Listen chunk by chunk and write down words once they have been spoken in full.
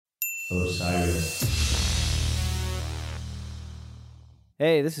Osiris.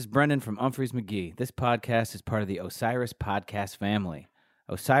 Hey, this is Brendan from Humphreys McGee. This podcast is part of the Osiris podcast family.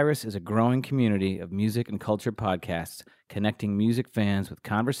 Osiris is a growing community of music and culture podcasts connecting music fans with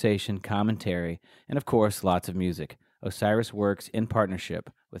conversation, commentary, and of course, lots of music. Osiris works in partnership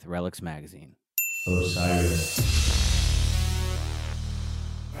with Relics Magazine. Osiris.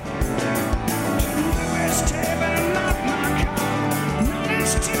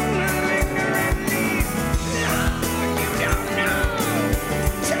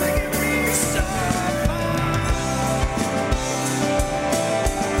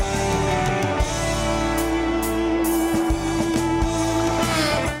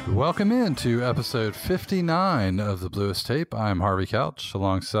 Welcome into episode 59 of The Bluest Tape. I'm Harvey Couch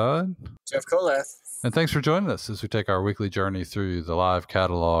alongside Jeff Kolath. And thanks for joining us as we take our weekly journey through the live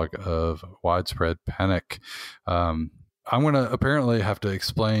catalog of Widespread Panic. I'm going to apparently have to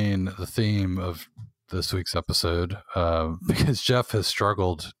explain the theme of this week's episode because Jeff has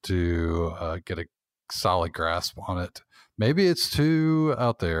struggled to get a solid grasp on it. Maybe it's too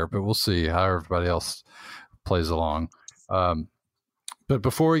out there, but we'll see how everybody else plays along. But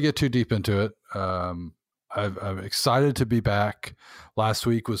before we get too deep into it, I'm excited to be back. Last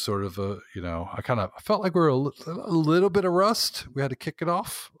week was sort of I felt like we were a little bit of rust. We had to kick it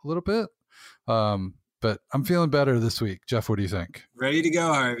off a little bit. But I'm feeling better this week. Jeff, what do you think? Ready to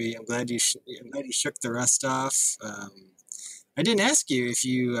go, Harvey. I'm glad you shook the rust off. I didn't ask you if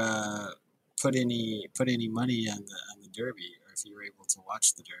you put any money on the Derby, or if you were able to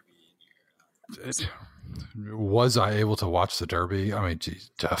watch the Derby. Was I able to watch the Derby? I mean,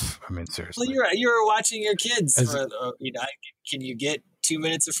 geez, Jeff. I mean, seriously. Well, you were watching your kids. Can you get 2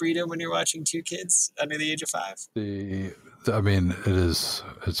 minutes of freedom when you're watching two kids under the age of 5?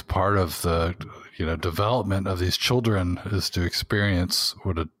 It's part of the development of these children is to experience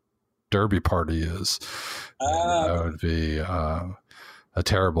what a Derby party is. I would be a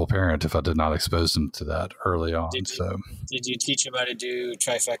terrible parent if I did not expose them to that early on. Did you teach them how to do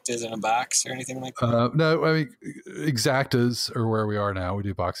trifectas in a box or anything like that? No, I mean, exactas are where we are now. We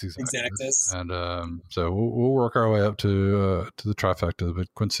do box exactas. And so we'll work our way up to the trifecta,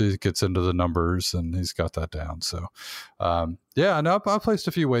 but Quincy gets into the numbers and he's got that down. So, I placed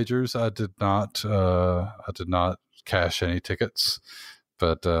a few wagers. I did not cash any tickets,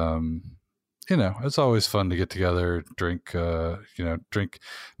 but, it's always fun to get together, drink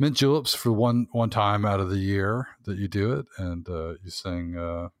mint juleps for one time out of the year that you do it. And you sing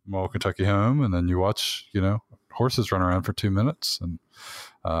Mo Kentucky Home, and then you watch, horses run around for 2 minutes. And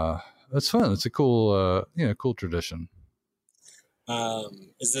it's fun. It's a cool tradition.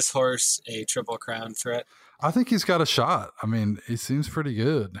 Is this horse a Triple Crown threat? I think he's got a shot. I mean, he seems pretty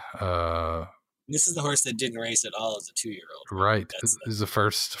good. This is the horse that didn't race at all as a 2-year-old. Right. He's the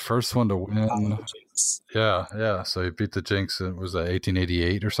first one to win. Yeah. So he beat the Jinx. It was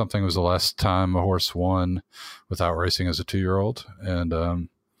 1888 or something. It was the last time a horse won without racing as a 2-year-old. And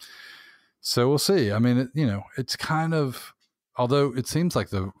so we'll see. I mean, it's kind of, although it seems like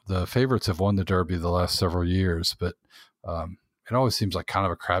the favorites have won the Derby the last several years, but it always seems like kind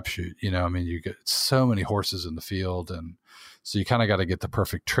of a crapshoot. I mean, you get so many horses in the field, and so you kind of got to get the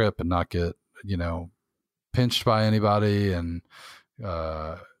perfect trip and not get pinched by anybody. And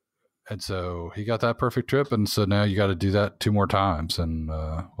so he got that perfect trip. And so now you got to do that 2 more times, and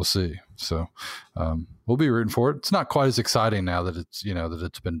we'll see. So we'll be rooting for it. It's not quite as exciting now that it's, that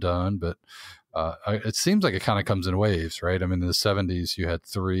it's been done, but it seems like it kind of comes in waves, right? I mean, in the 70s, you had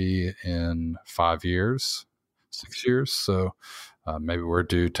 3 in 5 years, 6 years. So maybe we're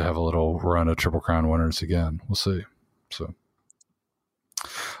due to have a little run of Triple Crown winners again. We'll see. So,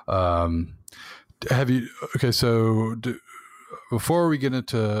 before we get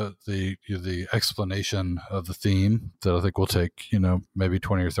into the explanation of the theme that I think will take, maybe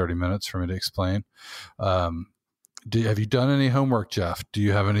 20 or 30 minutes for me to explain, have you done any homework, Jeff? Do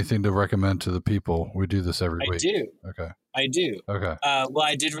you have anything to recommend to the people? We do this every week. I do. Okay. I do. Okay. Well,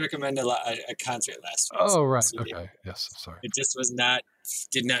 I did recommend a concert last week. Oh, right. Okay. Yes. Sorry. It just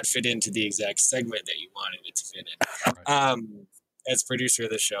did not fit into the exact segment that you wanted it to fit in. Right. As producer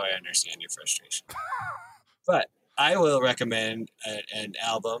of the show, I understand your frustration. But I will recommend an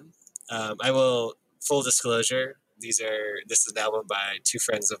album. Full disclosure, this is an album by 2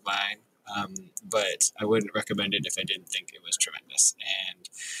 friends of mine, but I wouldn't recommend it if I didn't think it was tremendous. And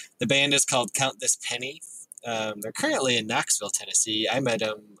the band is called Count This Penny. They're currently in Knoxville, Tennessee. I met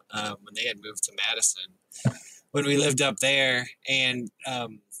them when they had moved to Madison when we lived up there, and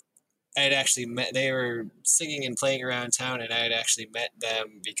I had actually met, they were singing and playing around town, and I had actually met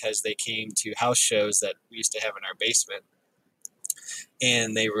them because they came to house shows that we used to have in our basement.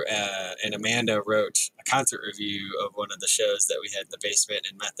 and and Amanda wrote a concert review of one of the shows that we had in the basement,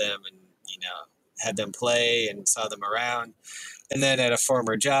 and met them, and had them play and saw them around. And then at a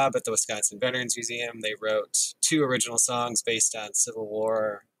former job at the Wisconsin Veterans Museum, they wrote 2 original songs based on Civil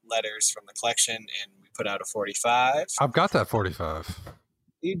War letters from the collection, and we put out a 45. I've got that 45.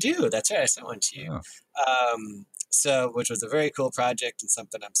 You do? That's right. I sent one to you. Yeah. Which was a very cool project and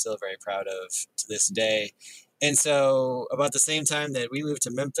something I'm still very proud of to this day. And so about the same time that we moved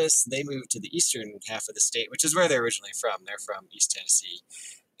to Memphis, they moved to the eastern half of the state, which is where they're originally from. They're from East Tennessee.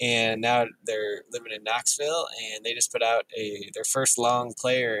 And now they're living in Knoxville, and they just put out their first long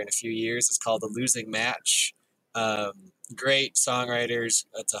player in a few years. It's called The Losing Match. Great songwriters.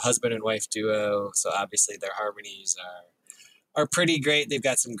 It's a husband and wife duo, so obviously their harmonies are pretty great. They've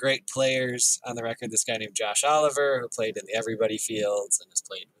got some great players on the record. This guy named Josh Oliver, who played in the Everybody Fields and has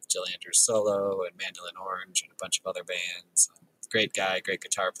played with Jill Andrews Solo and Mandolin Orange and a bunch of other bands. Great guy, great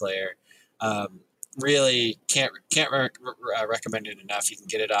guitar player. Really can't recommend it enough. You can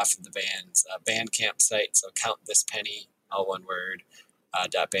get it off of the band's Bandcamp site. So Count This Penny, all one word,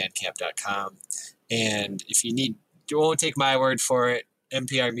 .bandcamp.com. And if you won't take my word for it,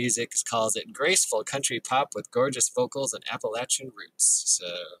 NPR Music calls it graceful country pop with gorgeous vocals and Appalachian roots. So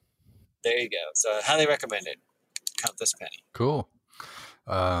there you go. So I highly recommend it. Count This Penny. Cool.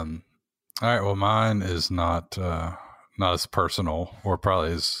 All right. Well, mine is not as personal, or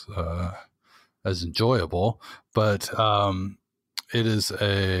probably as enjoyable, but it is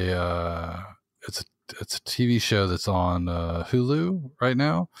it's a TV show that's on Hulu right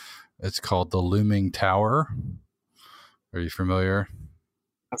now. It's called The Looming Tower. Are you familiar?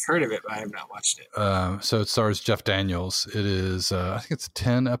 I've heard of it, but I have not watched it. So it stars Jeff Daniels. It is, I think it's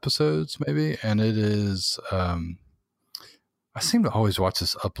 10 episodes maybe. And it is, I seem to always watch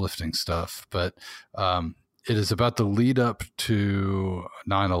this uplifting stuff, but it is about the lead up to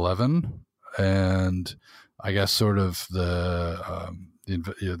 9/11. And I guess sort of the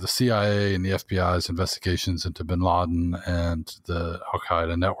CIA and the FBI's investigations into bin Laden and the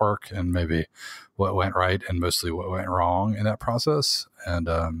Al-Qaeda network, and maybe what went right and mostly what went wrong in that process. And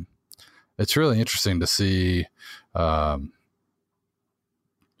it's really interesting to see. Well,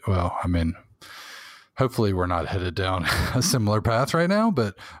 I mean, hopefully we're not headed down a similar path right now,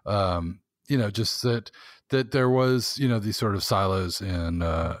 but just that there was, these sort of silos in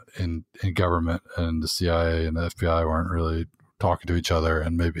government, and the CIA and the FBI weren't really talking to each other,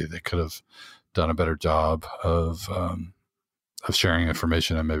 and maybe they could have done a better job of sharing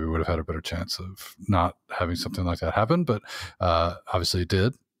information, and maybe would have had a better chance of not having something like that happen. But obviously it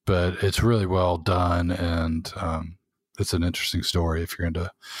did. But it's really well done, and it's an interesting story if you're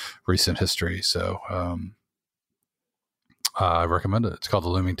into recent history. So I recommend it. It's called The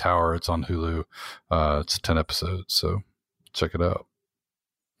Looming Tower. It's on Hulu. It's 10 episodes, so check it out.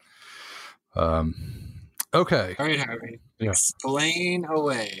 Okay. All right, Harvey. Yeah. Explain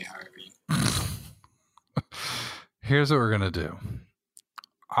away, Harvey. Here's what we're going to do.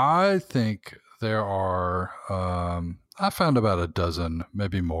 I think there are, I found about a dozen,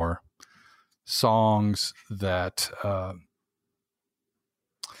 maybe more, songs that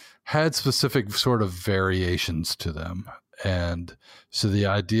had specific sort of variations to them. And so the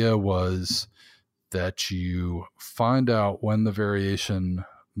idea was that you find out when the variation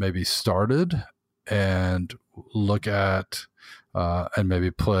maybe started, and look at and maybe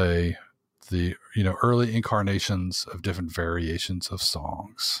play the early incarnations of different variations of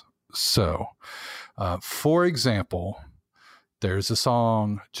songs. So for example, there's a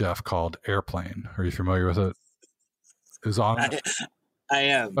song, Jeff, called Airplane. Are you familiar with it? It was on I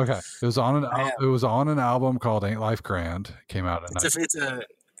am. Okay. It was on an album called Ain't Life Grand. It came out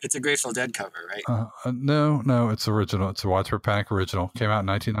it's a Grateful Dead cover, right? No, it's original. It's a Widespread Panic original. Came out in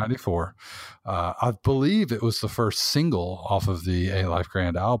 1994. I believe it was the first single off of the Ain't Life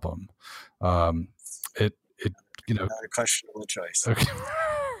Grand album. Not a questionable choice. Okay.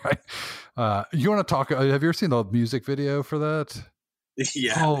 Right. You want to talk? Have you ever seen the music video for that?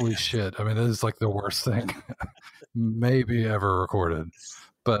 Yeah. Holy shit! I mean, it is like the worst thing maybe ever recorded.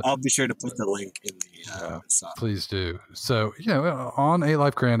 But I'll be sure to put the link in the song. Please do. So, on Ain't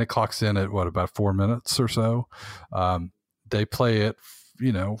Life Grand, it clocks in at about 4 minutes or so. They play it,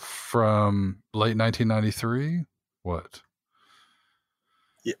 from late 1993. What?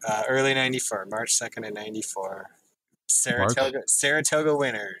 Yeah, early 94, March 2nd of 94. Saratoga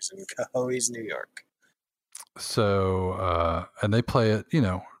Winners in Cohoes, New York. So, and they play it,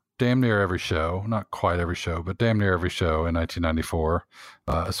 damn near every show, not quite every show, but damn near every show in 1994,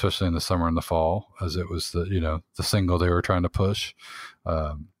 especially in the summer and the fall, as it was the single they were trying to push.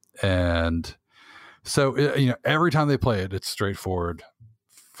 And so, every time they play it, it's straightforward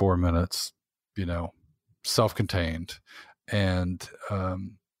 4 minutes, self-contained. And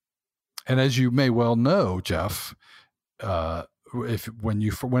as you may well know, Jeff, when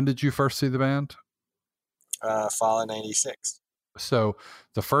did you first see the band? Fall of '96. So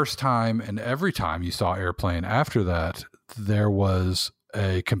the first time and every time you saw Airplane after that, there was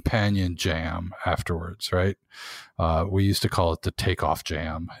a companion jam afterwards, right? We used to call it the Takeoff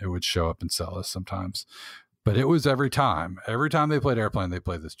Jam. It would show up in Celis sometimes, but it was every time they played Airplane, they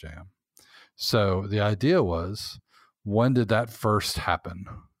played this jam. So the idea was, when did that first happen?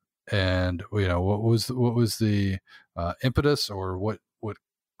 And what was the impetus, or what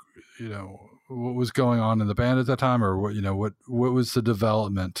was going on in the band at that time, or what was the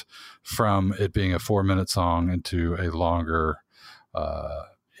development from it being a 4-minute song into a longer,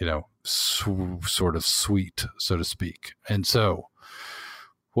 sort of suite, so to speak. And so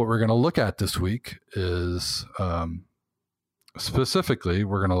what we're going to look at this week is, specifically,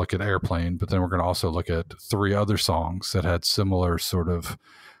 we're going to look at Airplane, but then we're going to also look at 3 other songs that had similar sort of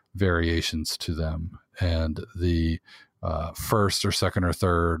variations to them, and the first or second or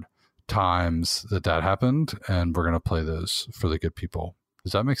third times that happened, and we're going to play those for the good people.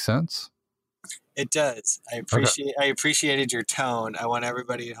 Does that make sense? It does. I appreciated your tone. I want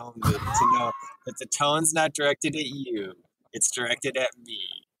everybody at home to know that the tone's not directed at you. It's directed at me.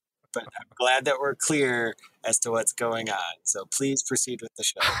 But I'm glad that we're clear as to what's going on. So please proceed with the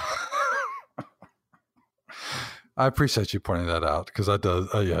show. I appreciate you pointing that out, because I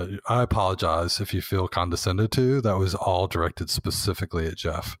apologize if you feel condescended to. That was all directed specifically at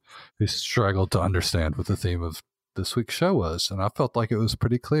Jeff, who struggled to understand what the theme of this week's show was. And I felt like it was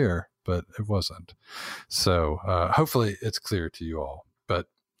pretty clear, but it wasn't. So hopefully it's clear to you all. But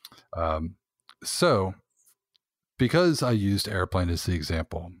so because I used Airplane as the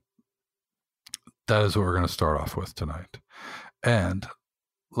example, that is what we're going to start off with tonight. And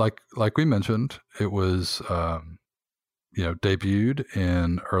like we mentioned, it was debuted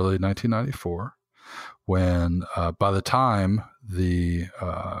in early 1994, when by the time the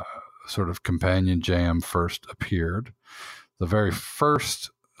sort of companion jam first appeared, the very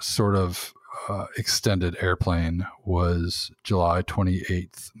first sort of extended Airplane was July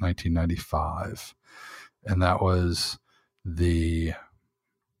 28th, 1995. And that was the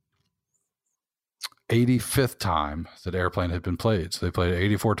 85th time that Airplane had been played. So they played it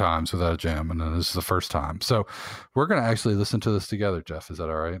 84 times without a jam, and then this is the first time. So we're going to actually listen to this together, Jeff. Is that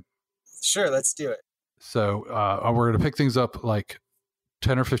all right? Sure, let's do it. So we're going to pick things up like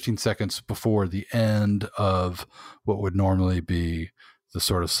 10 or 15 seconds before the end of what would normally be the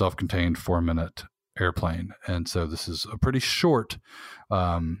sort of self-contained 4-minute Airplane. And so this is a pretty short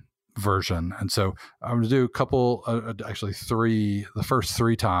version. And so I'm going to do a couple, actually 3, the first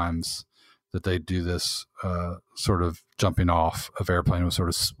 3 times that they do this sort of jumping off of Airplane. We'll sort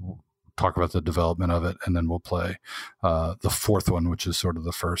of talk about the development of it, and then we'll play the 4th one, which is sort of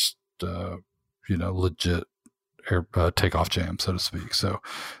the first, legit takeoff jam, so to speak. So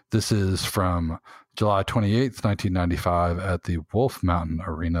this is from July 28th, 1995 at the Wolf Mountain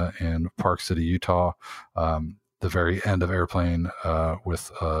Arena in Park City, Utah. The very end of Airplane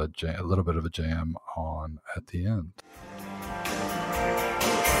with a little bit of a jam on at the end.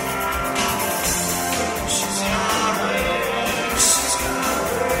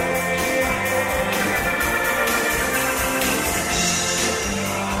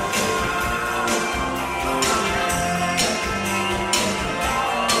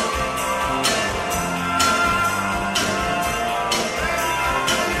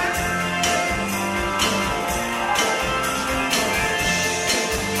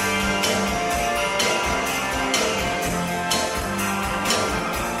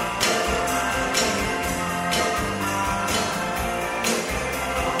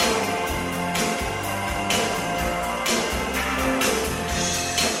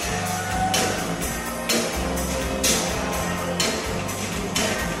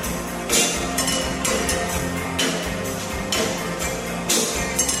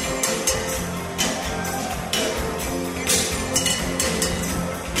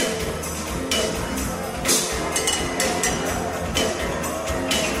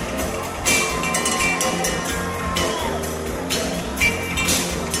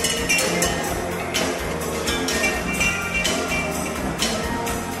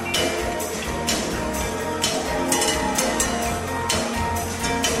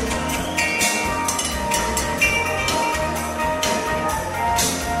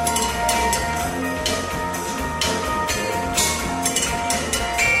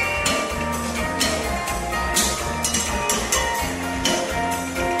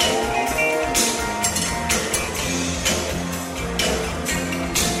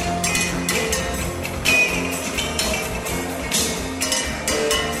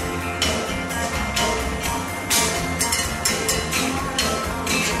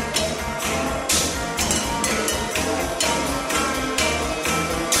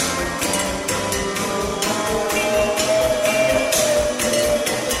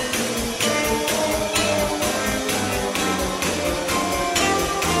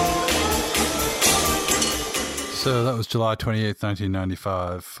 July 28th,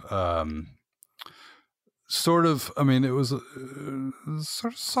 1995. Sort of, I mean, it was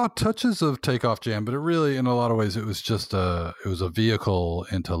sort of saw touches of Takeoff Jam, but it really, in a lot of ways, it was just it was a vehicle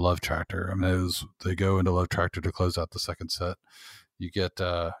into Love Tractor. I mean, they go into Love Tractor to close out the second set. You get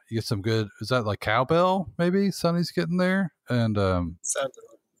some good, is that like cowbell? Maybe Sonny's getting there. And, yeah.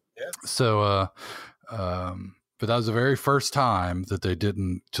 So, but that was the very first time that they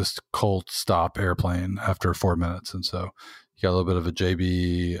didn't just cold stop Airplane after 4 minutes. And so you got a little bit of a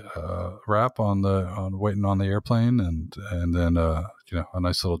JB rap on Waiting on the Airplane, and then a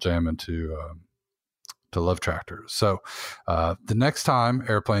nice little jam into to Love Tractor. So the next time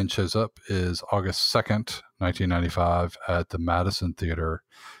Airplane shows up is August 2nd, 1995 at the Madison Theater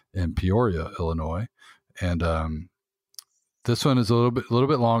in Peoria, Illinois. And this one is a little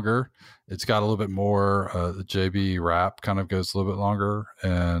bit longer. It's got a little bit more, the JB rap kind of goes a little bit longer,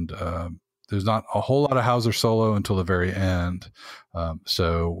 and there's not a whole lot of Hauser solo until the very end.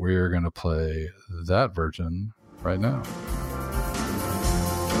 So we're going to play that version right now. She's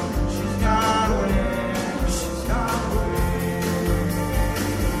got away, she's got away.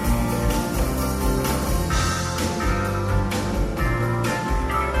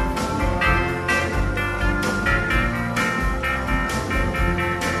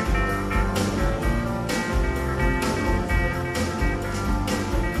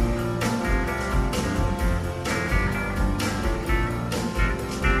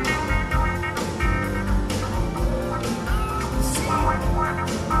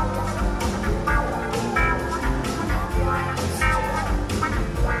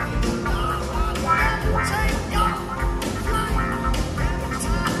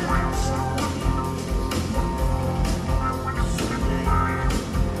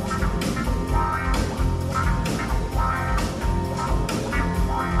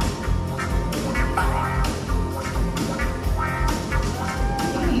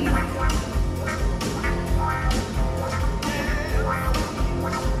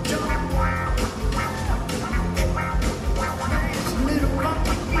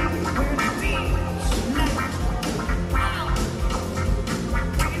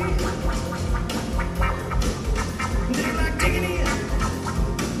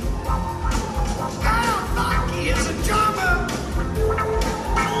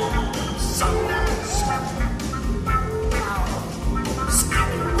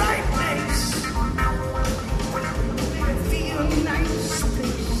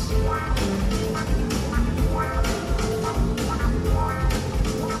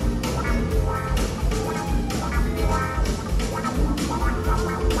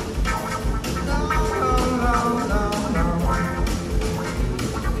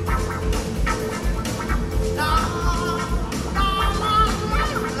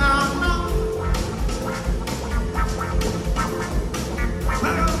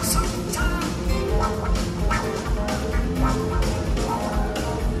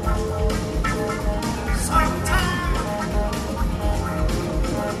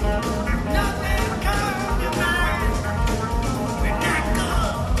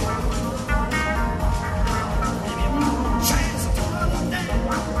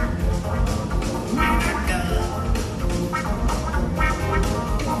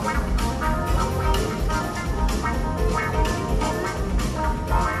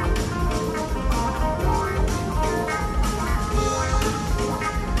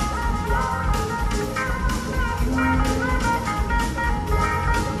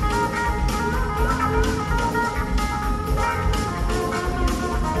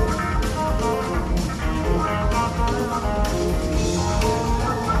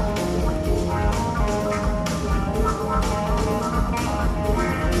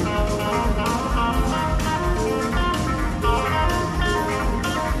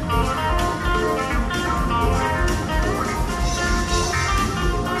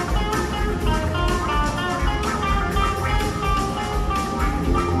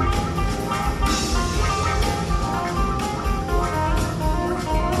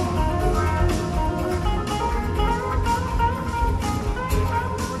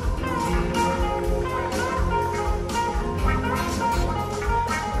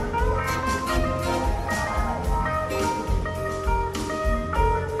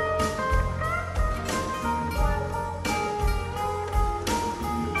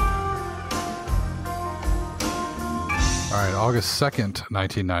 August 2nd,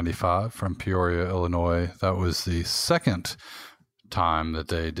 1995 from Peoria, Illinois. That was the second time that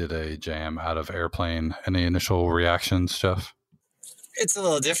they did a jam out of Airplane. Any initial reactions, Jeff? It's a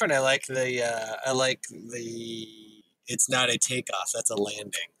little different. I like the it's not a takeoff, that's a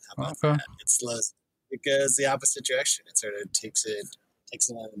landing. How about that? It slows it goes the opposite direction. It sort of takes a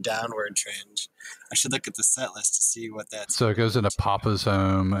downward trend. I should look at the set list to see what that's. So it goes into Papa's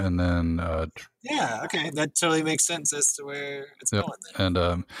Home, and then yeah, okay, that totally makes sense as to where it's going. Then.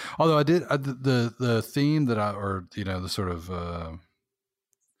 And although I did the theme that the sort of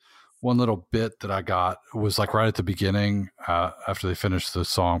one little bit that I got was like right at the beginning after they finished the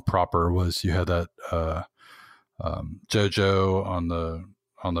song proper was you had that JoJo on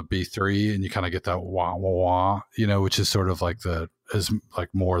the B3, and you kind of get that wah wah wah, which is sort of like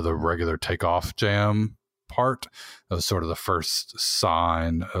more the regular Takeoff Jam part. That was sort of the first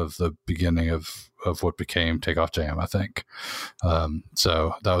sign of the beginning of what became Takeoff Jam, I think.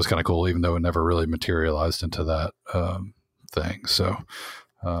 So that was kind of cool, even though it never really materialized into that thing. So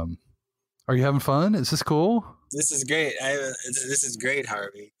are you having fun? Is this cool? This is great. This is great,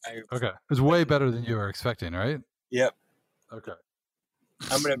 Harvey. Okay. It's way better than you were expecting, right? Yep. Okay.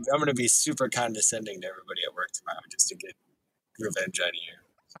 I'm gonna be super condescending to everybody at work tomorrow just to get revenge on you.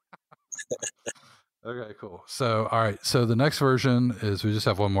 Okay, cool. So, all right. So the next version is we just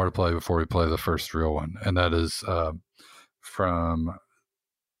have one more to play before we play the first real one, and that is from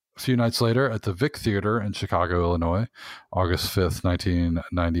a few nights later at the Vic Theater in Chicago, Illinois, August 5th,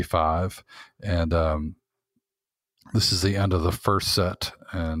 1995, and this is the end of the first set,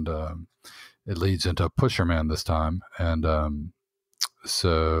 and it leads into Pusherman this time, and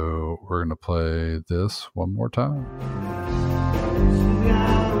so we're going to play this one more time.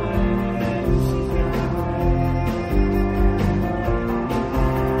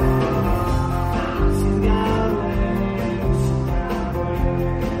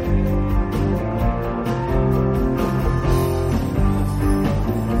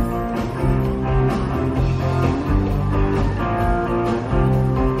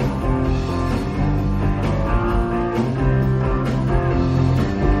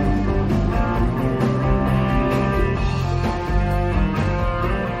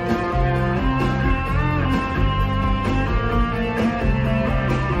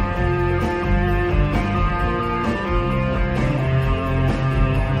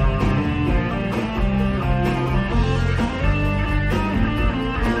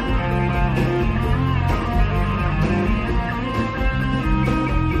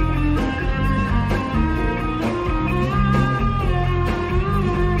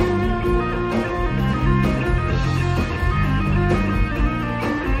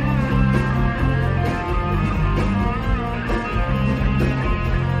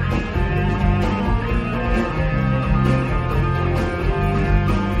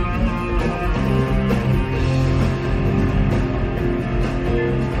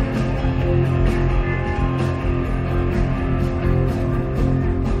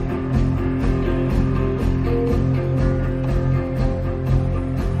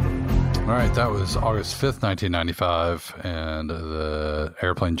 That was August 5th, 1995, and the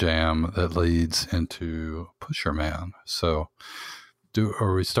Airplane Jam that leads into Pusherman. So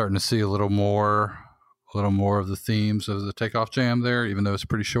are we starting to see a little more of the themes of the Takeoff Jam there, even though it's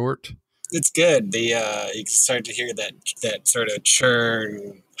pretty short? It's good. You can start to hear that sort of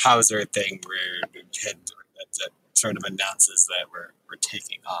churn Hauser thing where that sort of announces that we're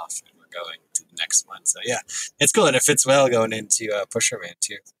taking off and we're going to the next one. So yeah, it's cool, and it fits well going into Pusherman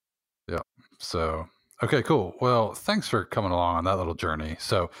too. Yeah. So, okay, cool. Well, thanks for coming along on that little journey.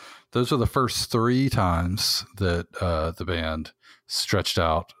 So those are the first 3 times that the band stretched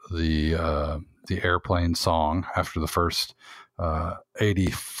out the Airplane song after the first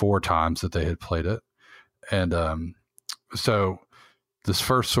 84 times that they had played it. And so this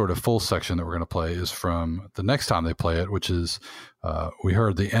first sort of full section that we're going to play is from the next time they play it, which is we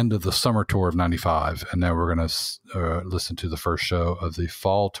heard the end of the summer tour of 95, and now we're going to listen to the first show of the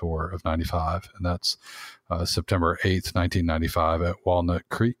fall tour of 95, and that's September 8th, 1995 at Walnut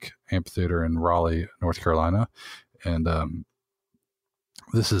Creek Amphitheater in Raleigh, North Carolina. And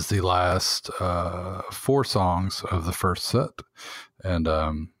this is the last 4 songs of the first set, and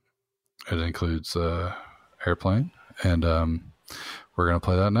it includes Airplane, and we're going to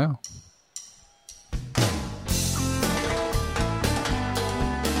play that now.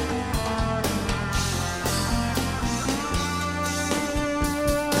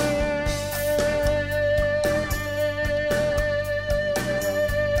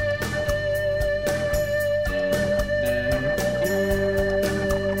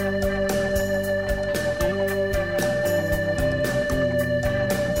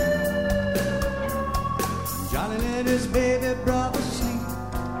 Johnny let his baby brother sleep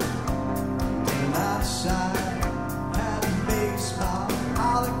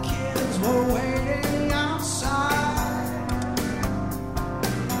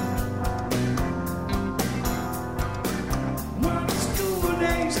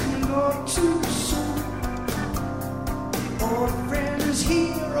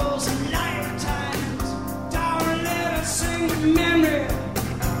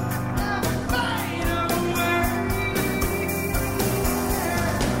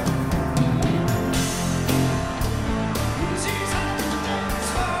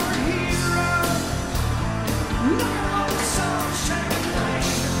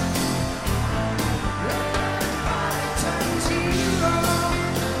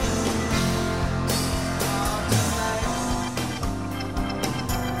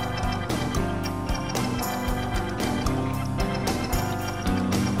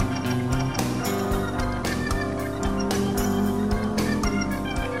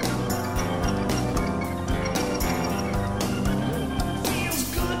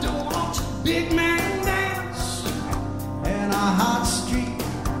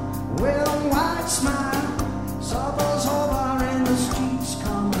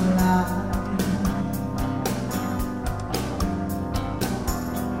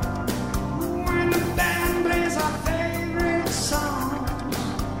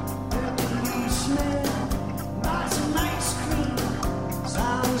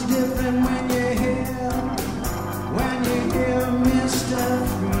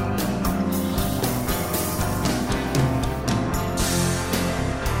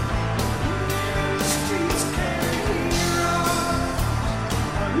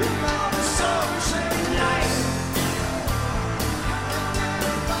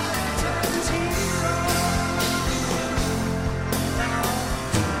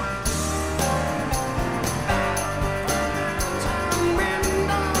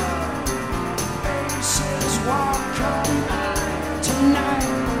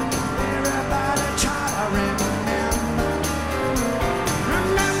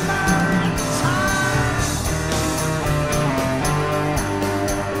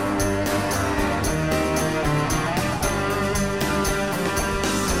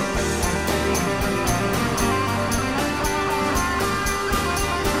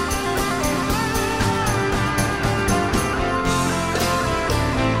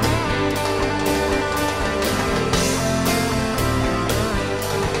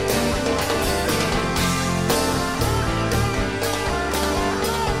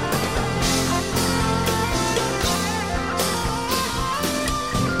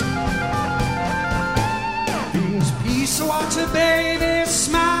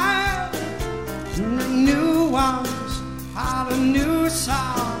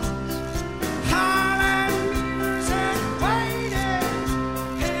songs, howling music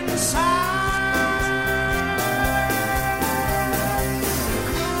waiting inside.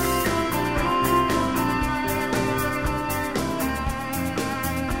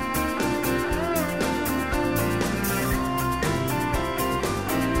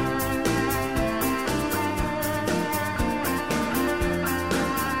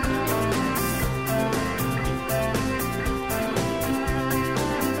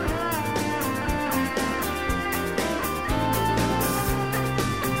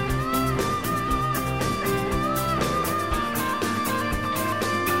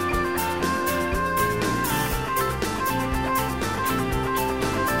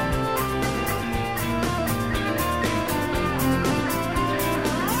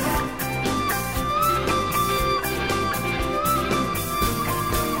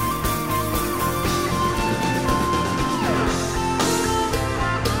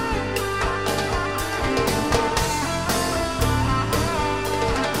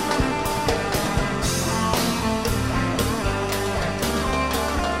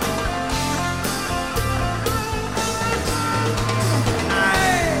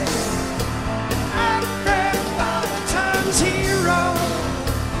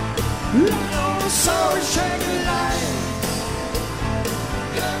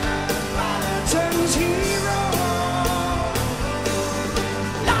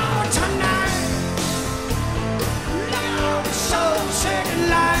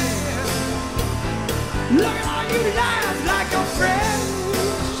 Look at all you laugh like your friends.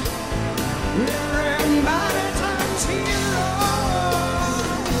 Everybody turns hero.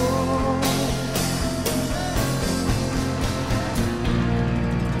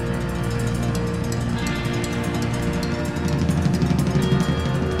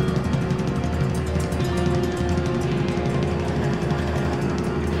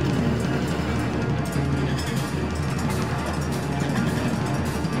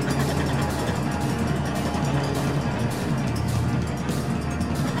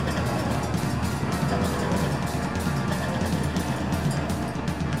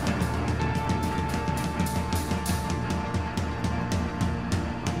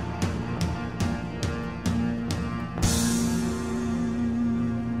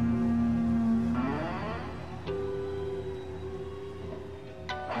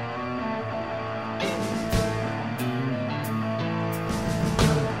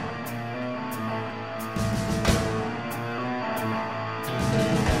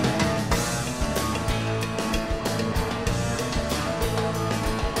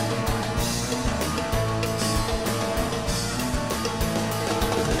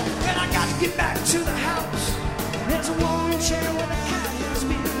 Get back to the house. There's a warm chair where the cat has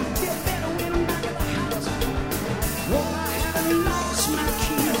been. Get better when I'm back at the house. Oh, I haven't lost my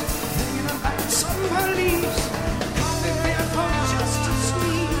keys. Hanging about some police. Call me there for just a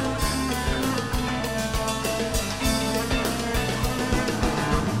sleep.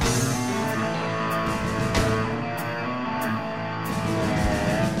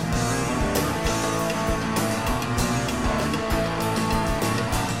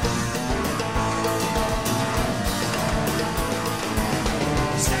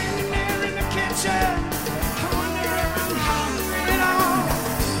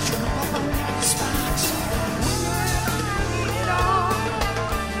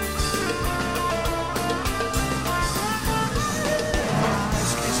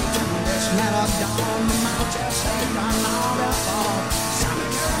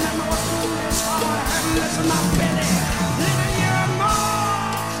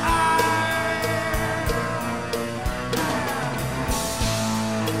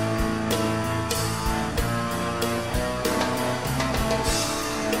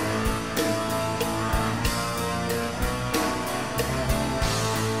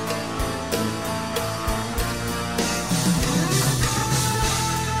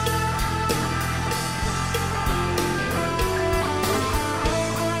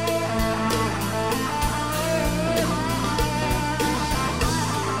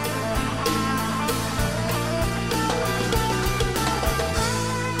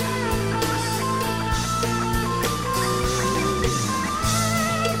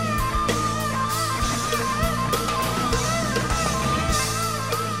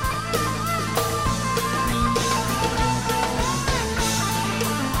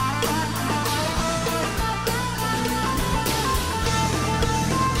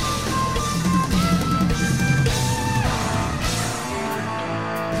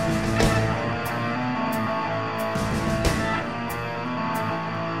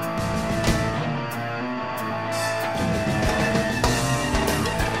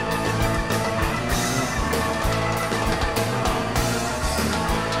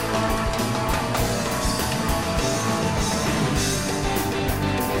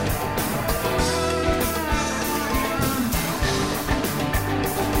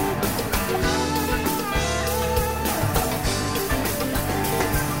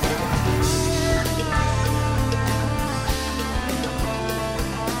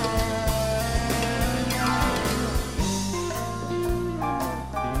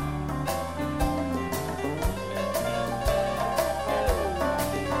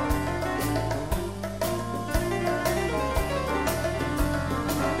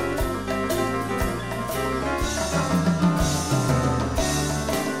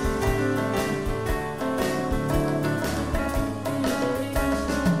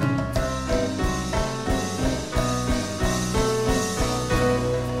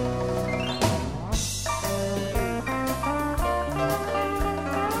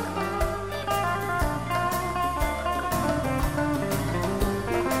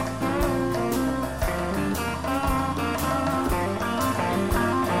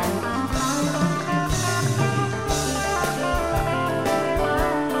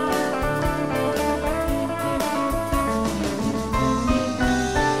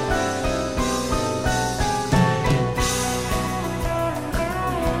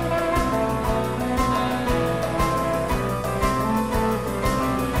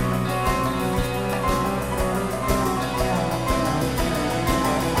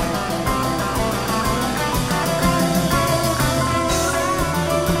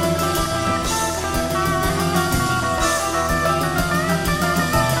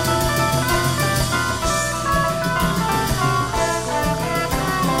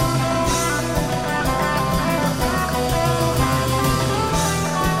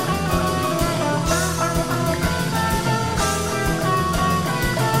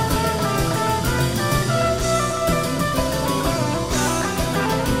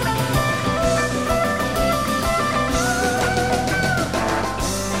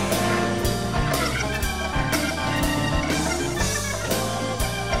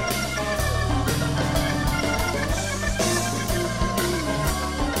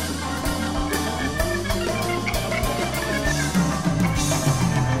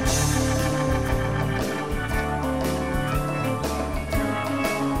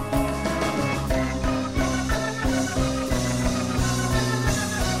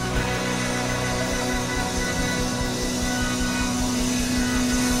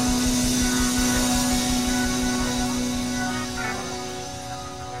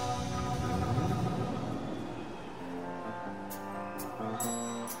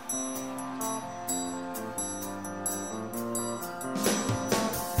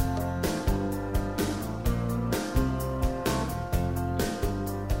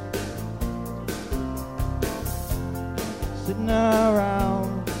 around,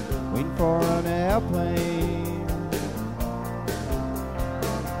 waiting for an airplane.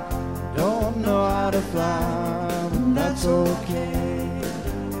 Don't know how to fly, but that's okay.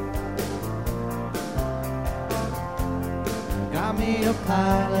 Got me a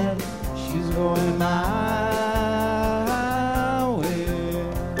pilot, she's going my way.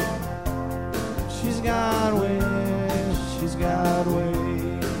 She's got ways, she's got ways.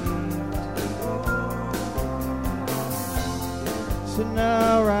 Sitting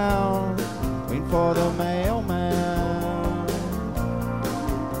around, waiting for the mailman.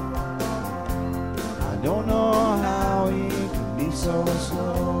 I don't know how he could be so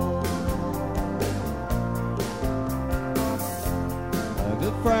slow. A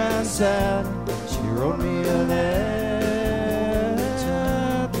good friend said she wrote me a letter.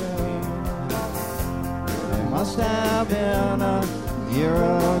 It must have been a year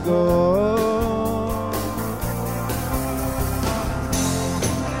ago.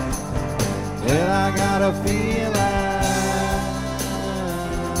 Well, I got a feeling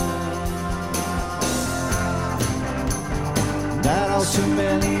that I'll soon be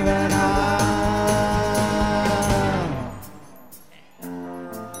leaving. I'm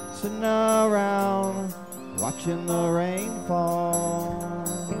sitting around watching the rain fall.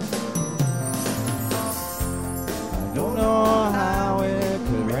 I don't know how it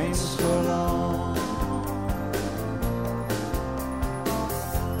could rain so long.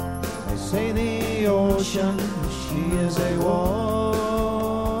 They say the ocean, she is a woman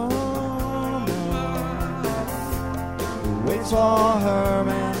who waits for her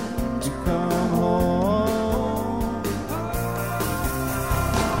man to come home.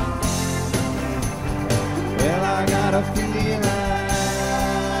 Well, I got a feeling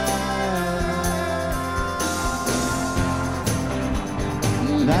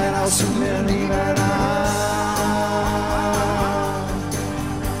that I'll soon be leaving.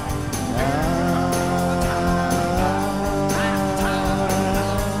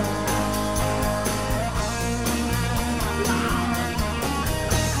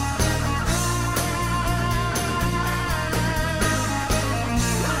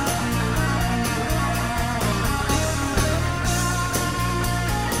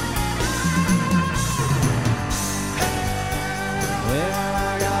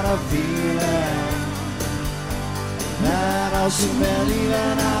 A feeling that I'll soon be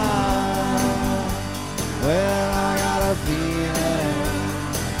leaving. Well, I got a feeling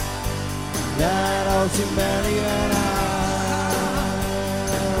that I'll soon be leaving.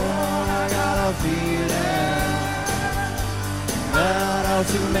 I got a feeling that I'll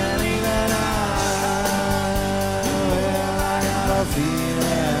soon be leaving. Well, I got a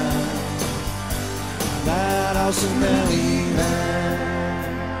feeling that I'll soon be leaving.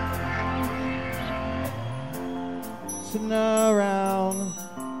 Sitting around,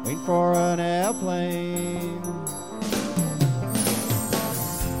 waiting for an airplane.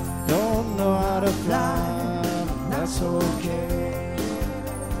 Don't know how to fly, but that's okay.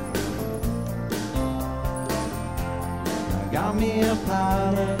 I got me a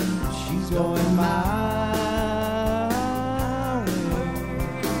pilot, she's going my way.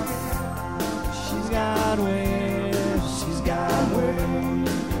 She's got ways, she's got ways.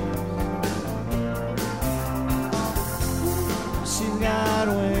 She's got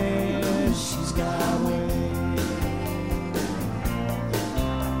ways, she's got ways.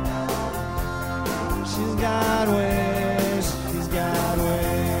 She's got ways, she's got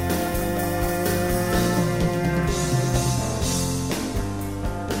ways.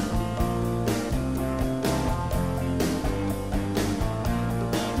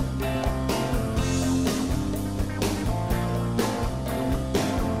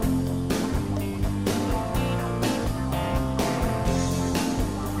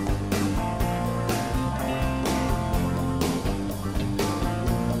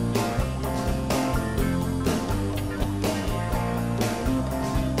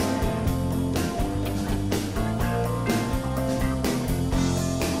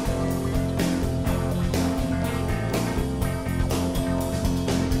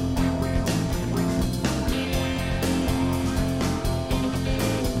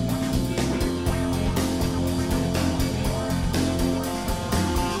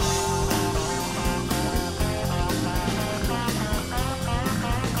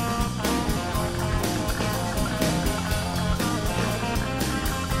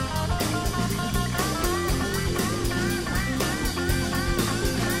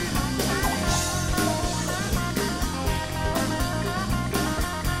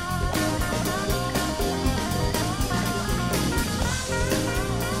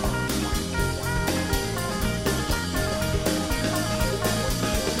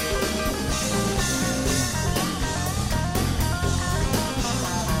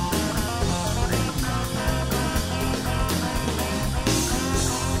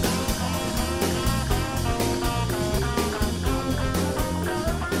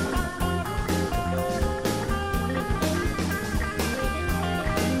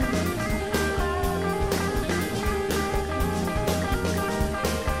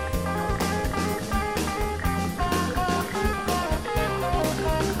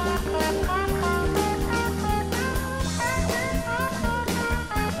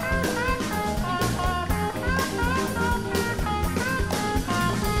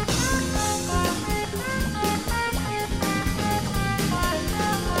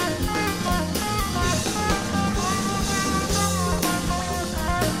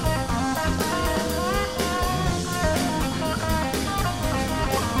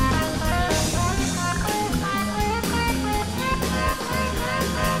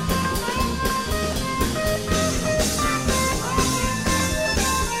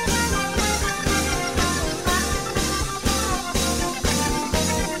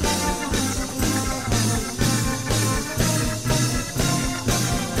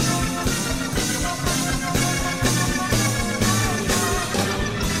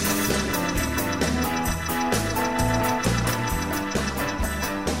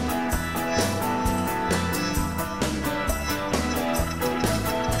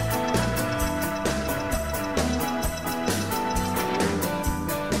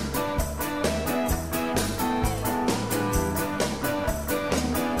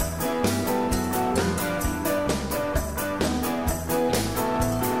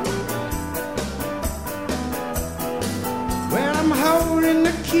 note in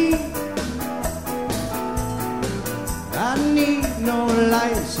the key. I need no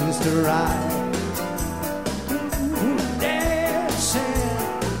license to ride. Dad said,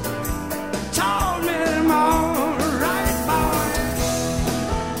 told me I'm all right, boy.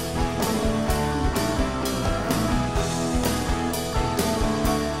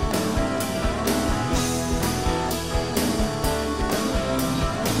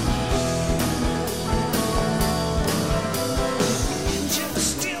 Engine's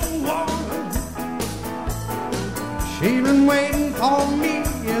still warm. She been waiting for me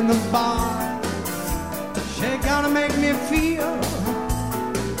in the bar. She gonna make me feel,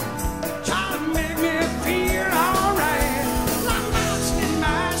 try to make me feel alright. I'm lost in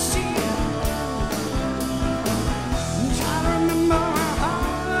my seat. Try to remember how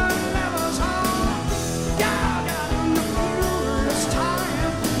the levels are. Yeah, I got on the furious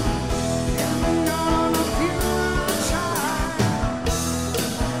time. Yeah, I got on the furious time.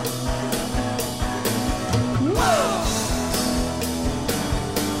 Whoa!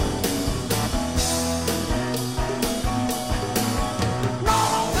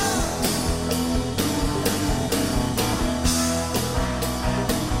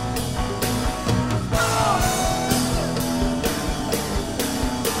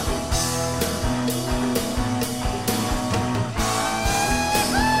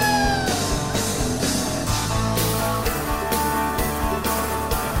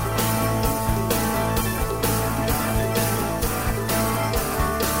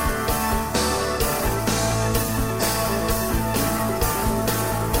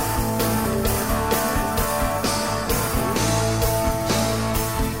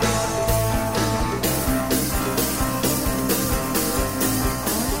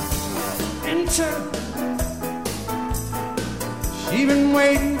 Enter. She been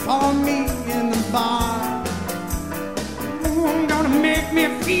waiting for me in the bar. Ooh, gonna make me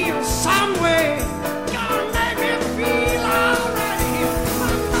feel some way. Gonna make me feel alright.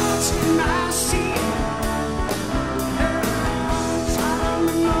 I'm lost in my seat. Yeah, time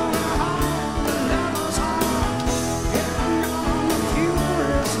to know how the levels are. Getting on the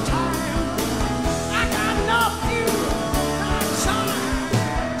furious time. I got no furious time.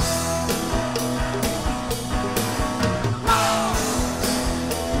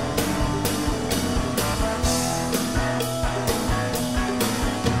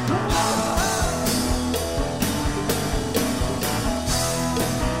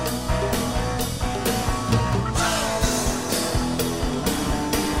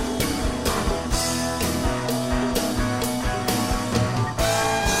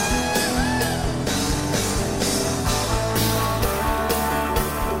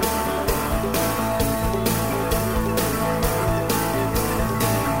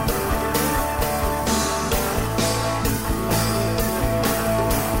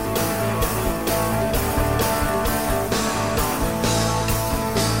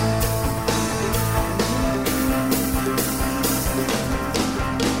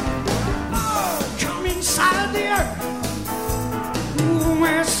 Come inside dear. Ooh,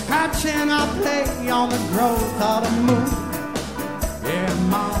 we're scratching our play on the growth of the moon. Yeah,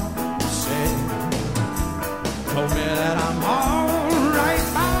 Mom said, told me that I'm all right,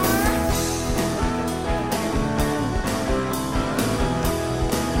 boy.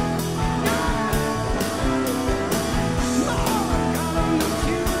 Lord, got on the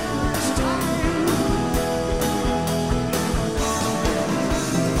furious time.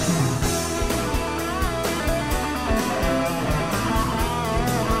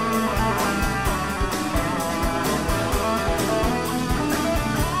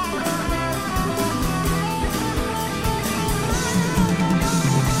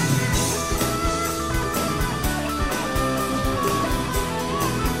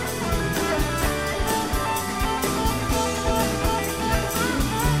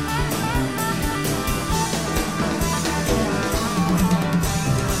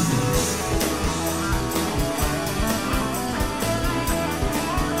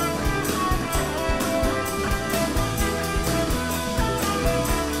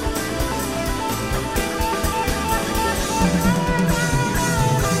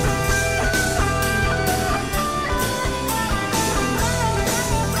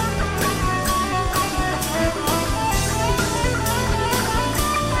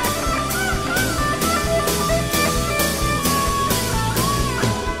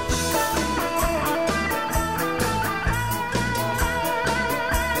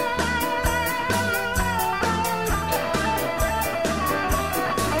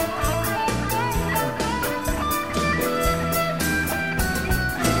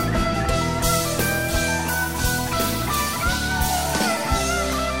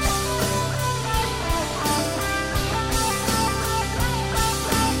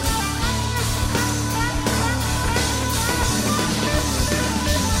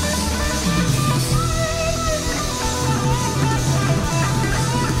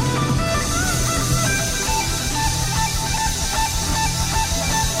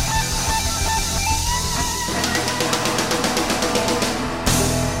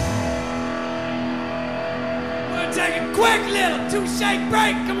 quick little two-shake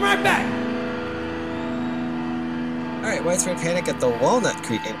break. Come right back. All right, Widespread Panic at the Walnut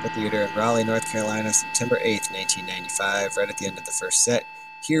Creek Amphitheater in Raleigh, North Carolina, September 8th, 1995, right at the end of the first set.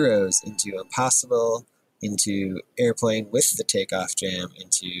 Heroes into Impossible, into Airplane with the Takeoff Jam,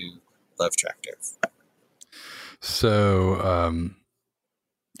 into Love Tractor. So,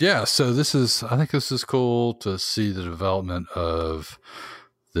 so I think this is cool to see the development of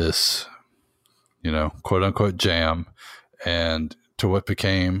this, quote unquote jam, and to what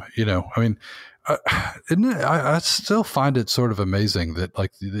became, isn't it, I still find it sort of amazing that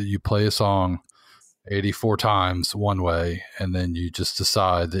that you play a song 84 times one way and then you just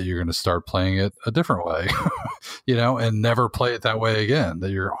decide that you're going to start playing it a different way, and never play it that way again,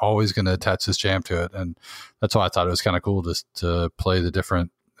 that you're always going to attach this jam to it. And that's why I thought it was kind of cool to play the different,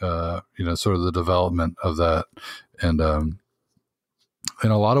 sort of the development of that. And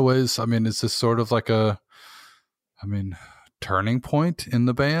in a lot of ways, it's just sort of like turning point in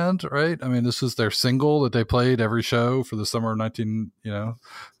the band, right? This is their single that they played every show for the summer of the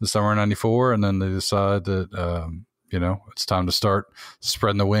summer of 94. And then they decide that, it's time to start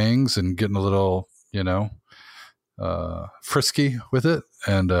spreading the wings and getting a little, frisky with it.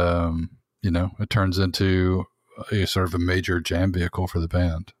 And, it turns into a sort of a major jam vehicle for the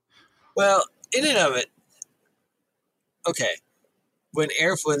band. Well, in and of it, okay. When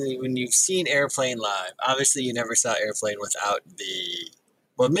you've seen Airplane live, obviously you never saw Airplane without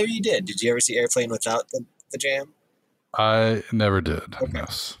maybe you did. Did you ever see Airplane without the jam? I never did. Okay.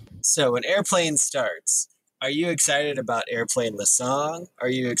 Yes. So when Airplane starts, are you excited about Airplane the song? Or are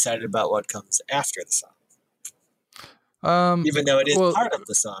you excited about what comes after the song? Even though it is part of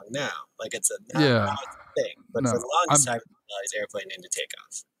the song now, it's a thing. But for the longest time, it's Airplane into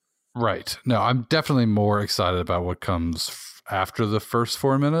Takeoff. Right. No, I'm definitely more excited about what comes after the first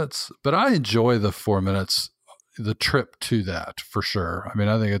 4 minutes, but I enjoy the 4 minutes, the trip to that for sure.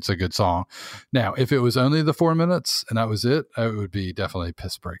 I think it's a good song. Now, if it was only the 4 minutes and that was it would be definitely a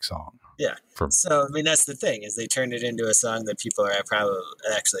piss break song. Yeah. So, that's the thing, is they turned it into a song that people are probably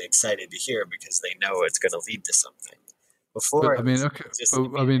actually excited to hear because they know it's going to lead to something. Before, but,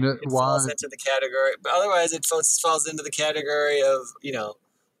 it falls into the category, but otherwise it falls into the category of,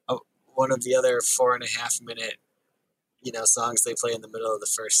 one of the other 4.5 minute songs they play in the middle of the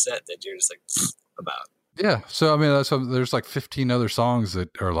first set that you're just about. Yeah. So, there's 15 other songs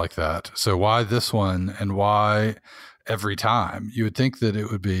that are like that. So why this one and why every time? You would think that it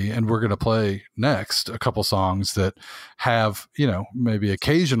would be, and we're going to play next a couple songs that have, maybe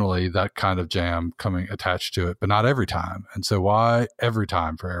occasionally that kind of jam coming attached to it, but not every time. And so why every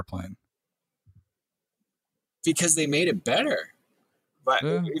time for Airplane? Because they made it better. But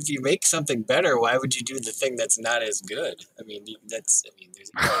if you make something better, why would you do the thing that's not as good?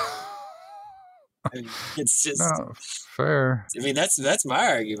 It's just no, fair. That's my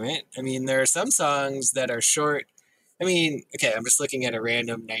argument. There are some songs that are short. Okay, I'm just looking at a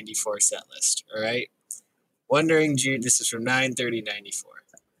random 94 set list. All right. Wandering Junior, this is from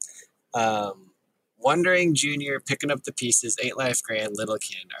 9/30/94. Wandering Junior, Picking Up the Pieces, Ain't Life Grand, Little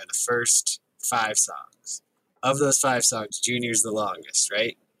Kin are the first 5 songs. Of those 5 songs, Junior's the longest,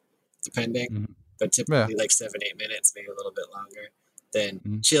 right? Depending, but typically 7-8 minutes, maybe a little bit longer.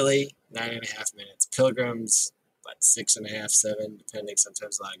 Then Chili, 9.5 minutes. Pilgrims, 6.5, 7, depending,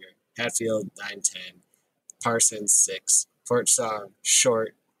 sometimes longer. Hatfield, 9-10. Parsons, 6. Porch Song,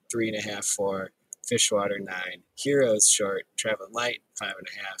 short, 3.5, 4. Fishwater, 9. Heroes, short. Traveling Light,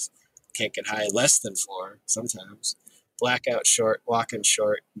 5.5. Can't Get High, less than 4, sometimes. Blackout, short. Walking,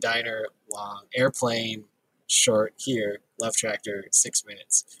 short. Diner, long. Airplane, short. Here, Love Tractor, 6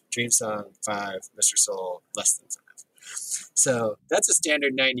 minutes. Dream Song, 5. Mr. Soul, less than 5. So that's a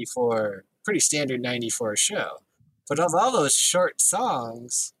pretty standard 94 show. But of all those short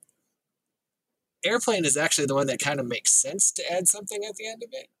songs, Airplane is actually the one that kind of makes sense to add something at the end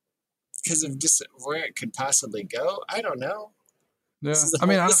of it because of just where it could possibly go. I don't know. Yeah, this is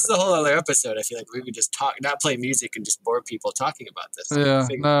a whole other episode. I feel like we would just not play music and just bore people talking about this. Yeah,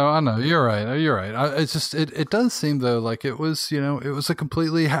 no, I know you're right. It's just it does seem though like it was it was a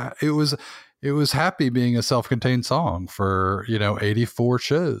completely it was happy being a self-contained song for 84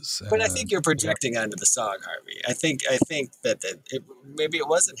 shows. But I think you're projecting onto the song, Harvey. I think that maybe it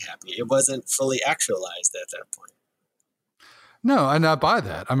wasn't happy. It wasn't fully actualized at that point. No, and I buy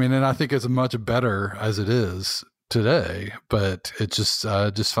that. And I think it's much better as it is today, but it just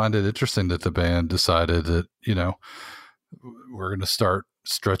find it interesting that the band decided that we're going to start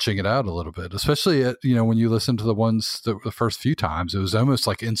stretching it out a little bit, especially at, when you listen to the ones that the first few times, it was almost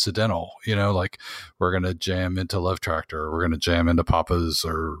like incidental, like we're going to jam into Love Tractor, or we're going to jam into Papa's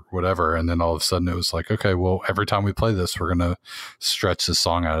or whatever. And then all of a sudden it was like, okay, well, every time we play this, we're going to stretch this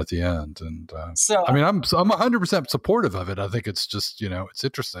song out at the end. And So I mean, I'm 100% supportive of it. I think it's just, it's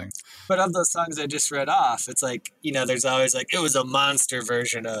interesting. But of those songs I just read off, it's like, there's always like, it was a monster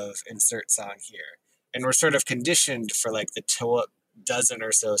version of insert song here. And we're sort of conditioned for like the dozen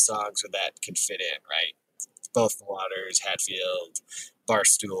or so songs where that could fit in, right? Both the Waters, Hatfield,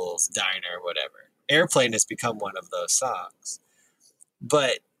 Barstools, Diner, whatever. Airplane has become one of those songs.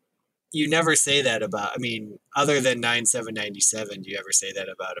 But you never say that about, other than 9/7/97, do you ever say that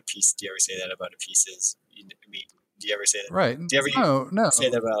about a piece? Do you ever say that about a Pieces? Do you ever say that? Right. Do you ever No. say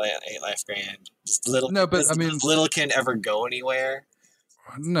that about Ain't Life Grand? Just little. No, but does Little can ever go anywhere?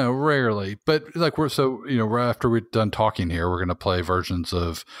 No, rarely. But like right after we're done talking here, we're going to play versions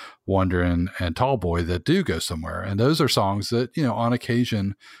of Wonderin' and Tall Boy that do go somewhere. And those are songs that, on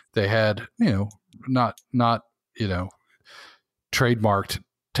occasion they had, not trademarked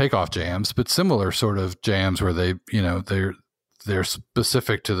takeoff jams, but similar sort of jams where they, they're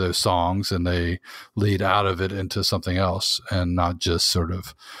specific to those songs and they lead out of it into something else and not just sort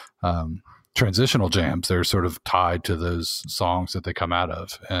of, transitional jams. They're sort of tied to those songs that they come out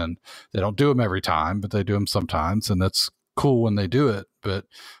of, and they don't do them every time, but they do them sometimes, and that's cool when they do it. But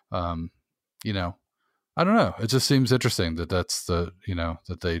I don't know, it just seems interesting that that's the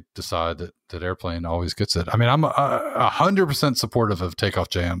that they decide that Airplane always gets it. I'm 100% supportive of takeoff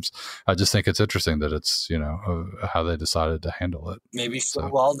jams. I just think it's interesting that it's how they decided to handle it. Maybe Phil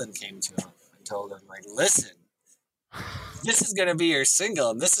Walden came to him and told him, like, listen, this is going to be your single,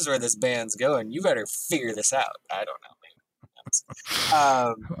 and this is where this band's going. You better figure this out. I don't know.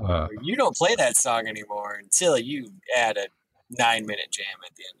 You don't play that song anymore until you add a 9-minute jam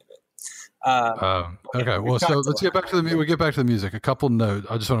at the end of it. Okay. Well, so let's get back to the music. A couple notes.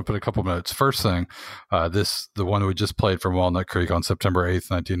 I just want to put a couple notes. First thing, the one we just played from Walnut Creek on September 8th,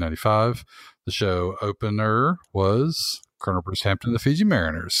 1995. The show opener was Colonel Bruce Hampton, the Fiji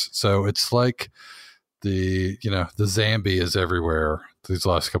Mariners. So it's like the Zambi is everywhere these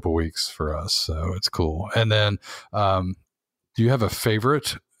last couple of weeks for us. So it's cool. And then, do you have a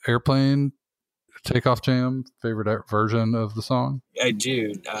favorite Airplane takeoff jam, favorite version of the song? I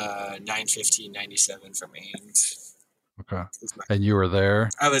do. 9/15/97 from Ames. Okay. And you were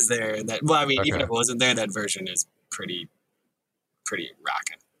there? I was there. Even if I wasn't there, that version is pretty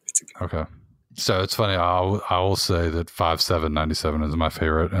rocking. It's a good Okay. So it's funny. I will say that 5/7/97 is my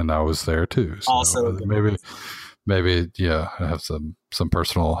favorite, and I was there too. So also, maybe I have some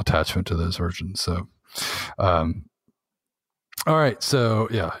personal attachment to those versions. So, all right. So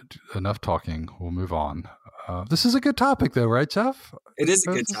enough talking. We'll move on. This is a good topic, though, right, Jeff? It is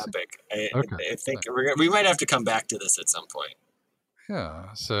a good topic. I think we might have to come back to this at some point.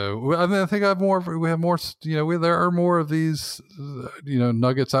 Yeah. So I think we have more. There are more of these,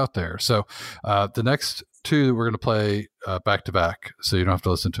 nuggets out there. So the next two that we're going to play back to back, so you don't have to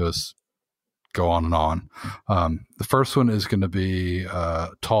listen to us go on and on. The first one is going to be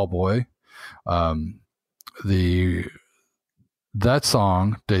Tall Boy. That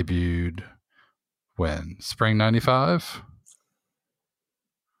song debuted when? Spring 95?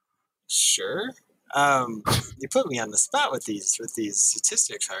 Sure. You put me on the spot with these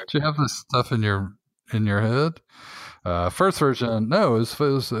statistics. Do you have this stuff in your head? First version, no, it was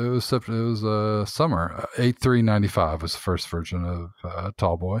summer. 8/3/95 was the first version of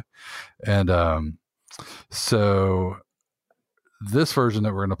Tall Boy, and so this version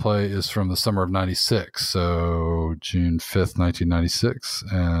that we're going to play is from the summer of 96, so June 5th, 1996,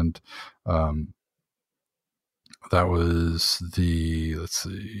 and that was the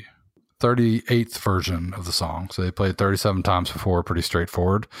 38th version of the song. So they played 37 times before, pretty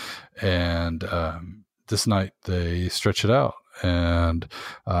straightforward. And this night they stretch it out. And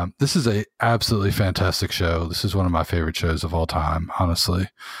this is a absolutely fantastic show. This is one of my favorite shows of all time, honestly,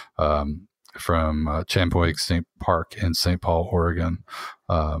 from Champoeg State Park in St. Paul, Oregon.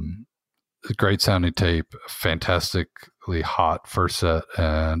 A great sounding tape, fantastically hot first set,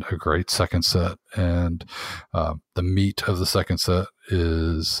 and a great second set. And the meat of the second set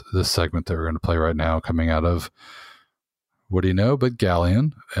is this segment that we're going to play right now, coming out of What Do You Know But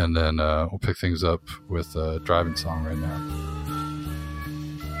Galleon. And then we'll pick things up with a driving song right now.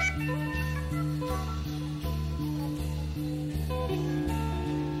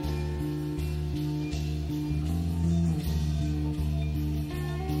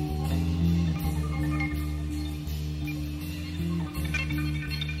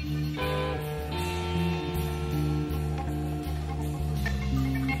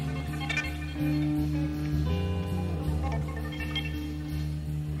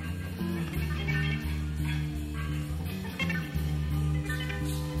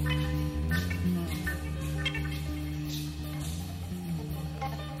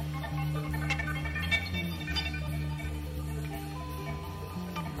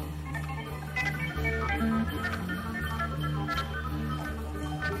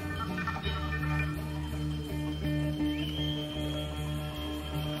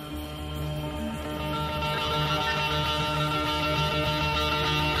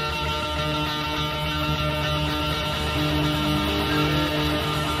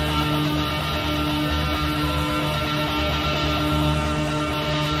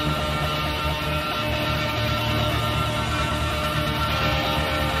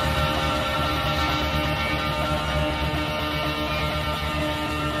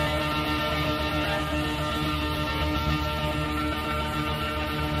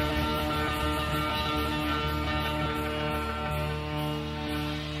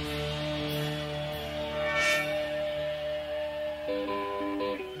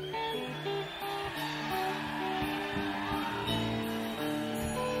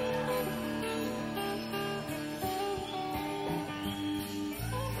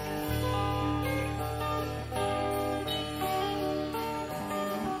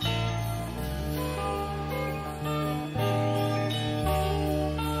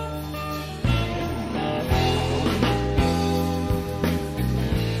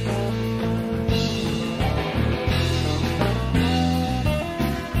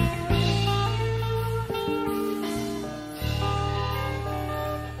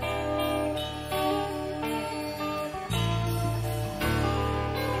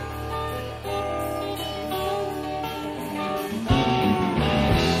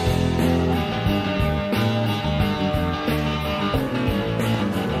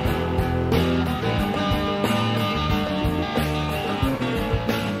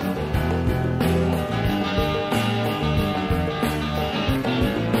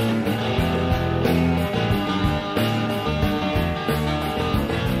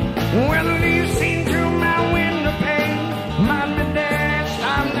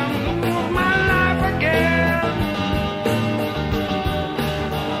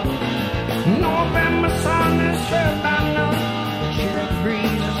 November sun is served by none. Chilly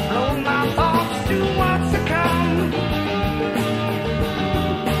breezes blow my thoughts to what's to come.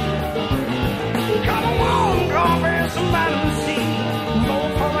 Come on, Crawford, somebody will see.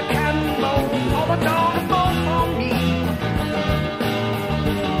 Vote for the cannonball, for the dog, vote for me.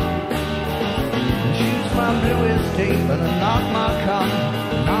 Choose my bluest tape and unlock my cup.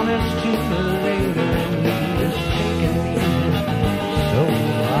 Now it's too late and me is taking me so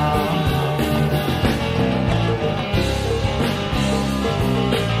far.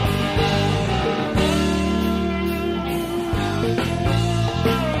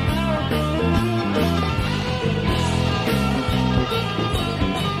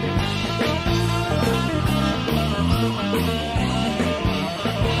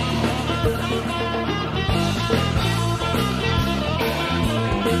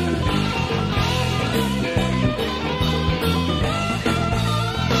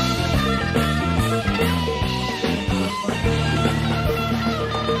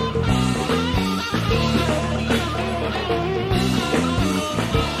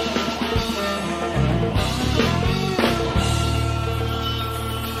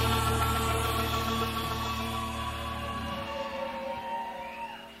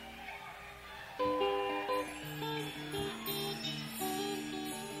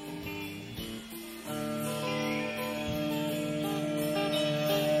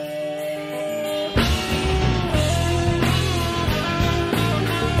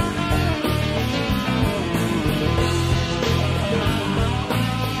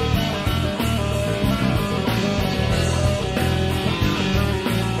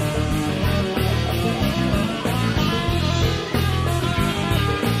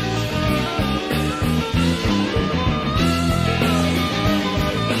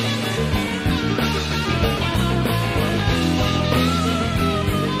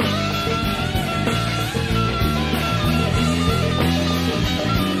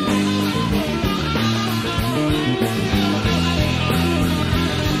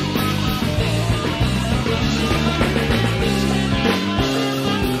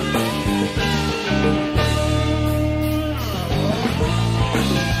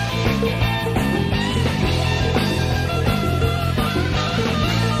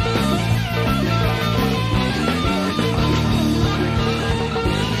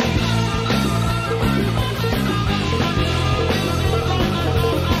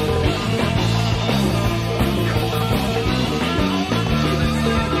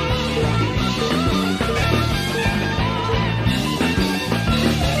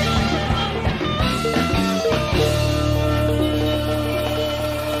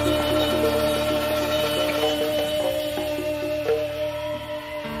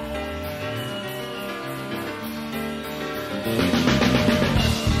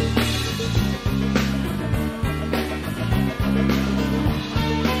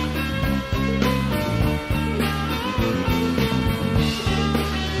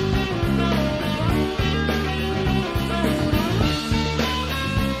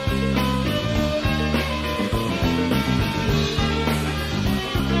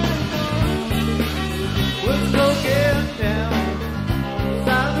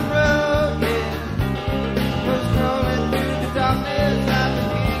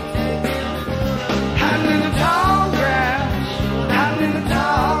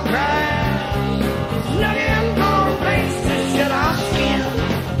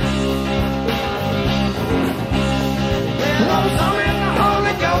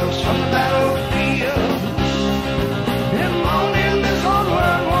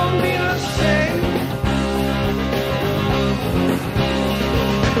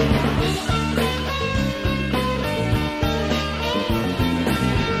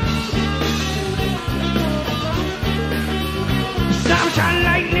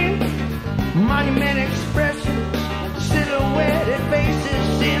 Monument expressions, silhouetted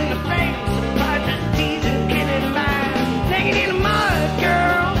faces in the face of prodigies and killing lines. Naked in the mud,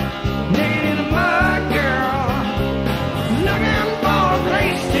 girl. Naked in the mud, girl. Looking for a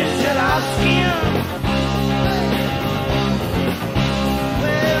place to shed our skin.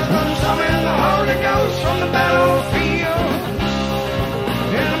 Well, come summon the Holy Ghost from the battlefield.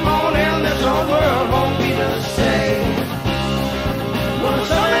 In the morning, this whole world won't be the same. Well,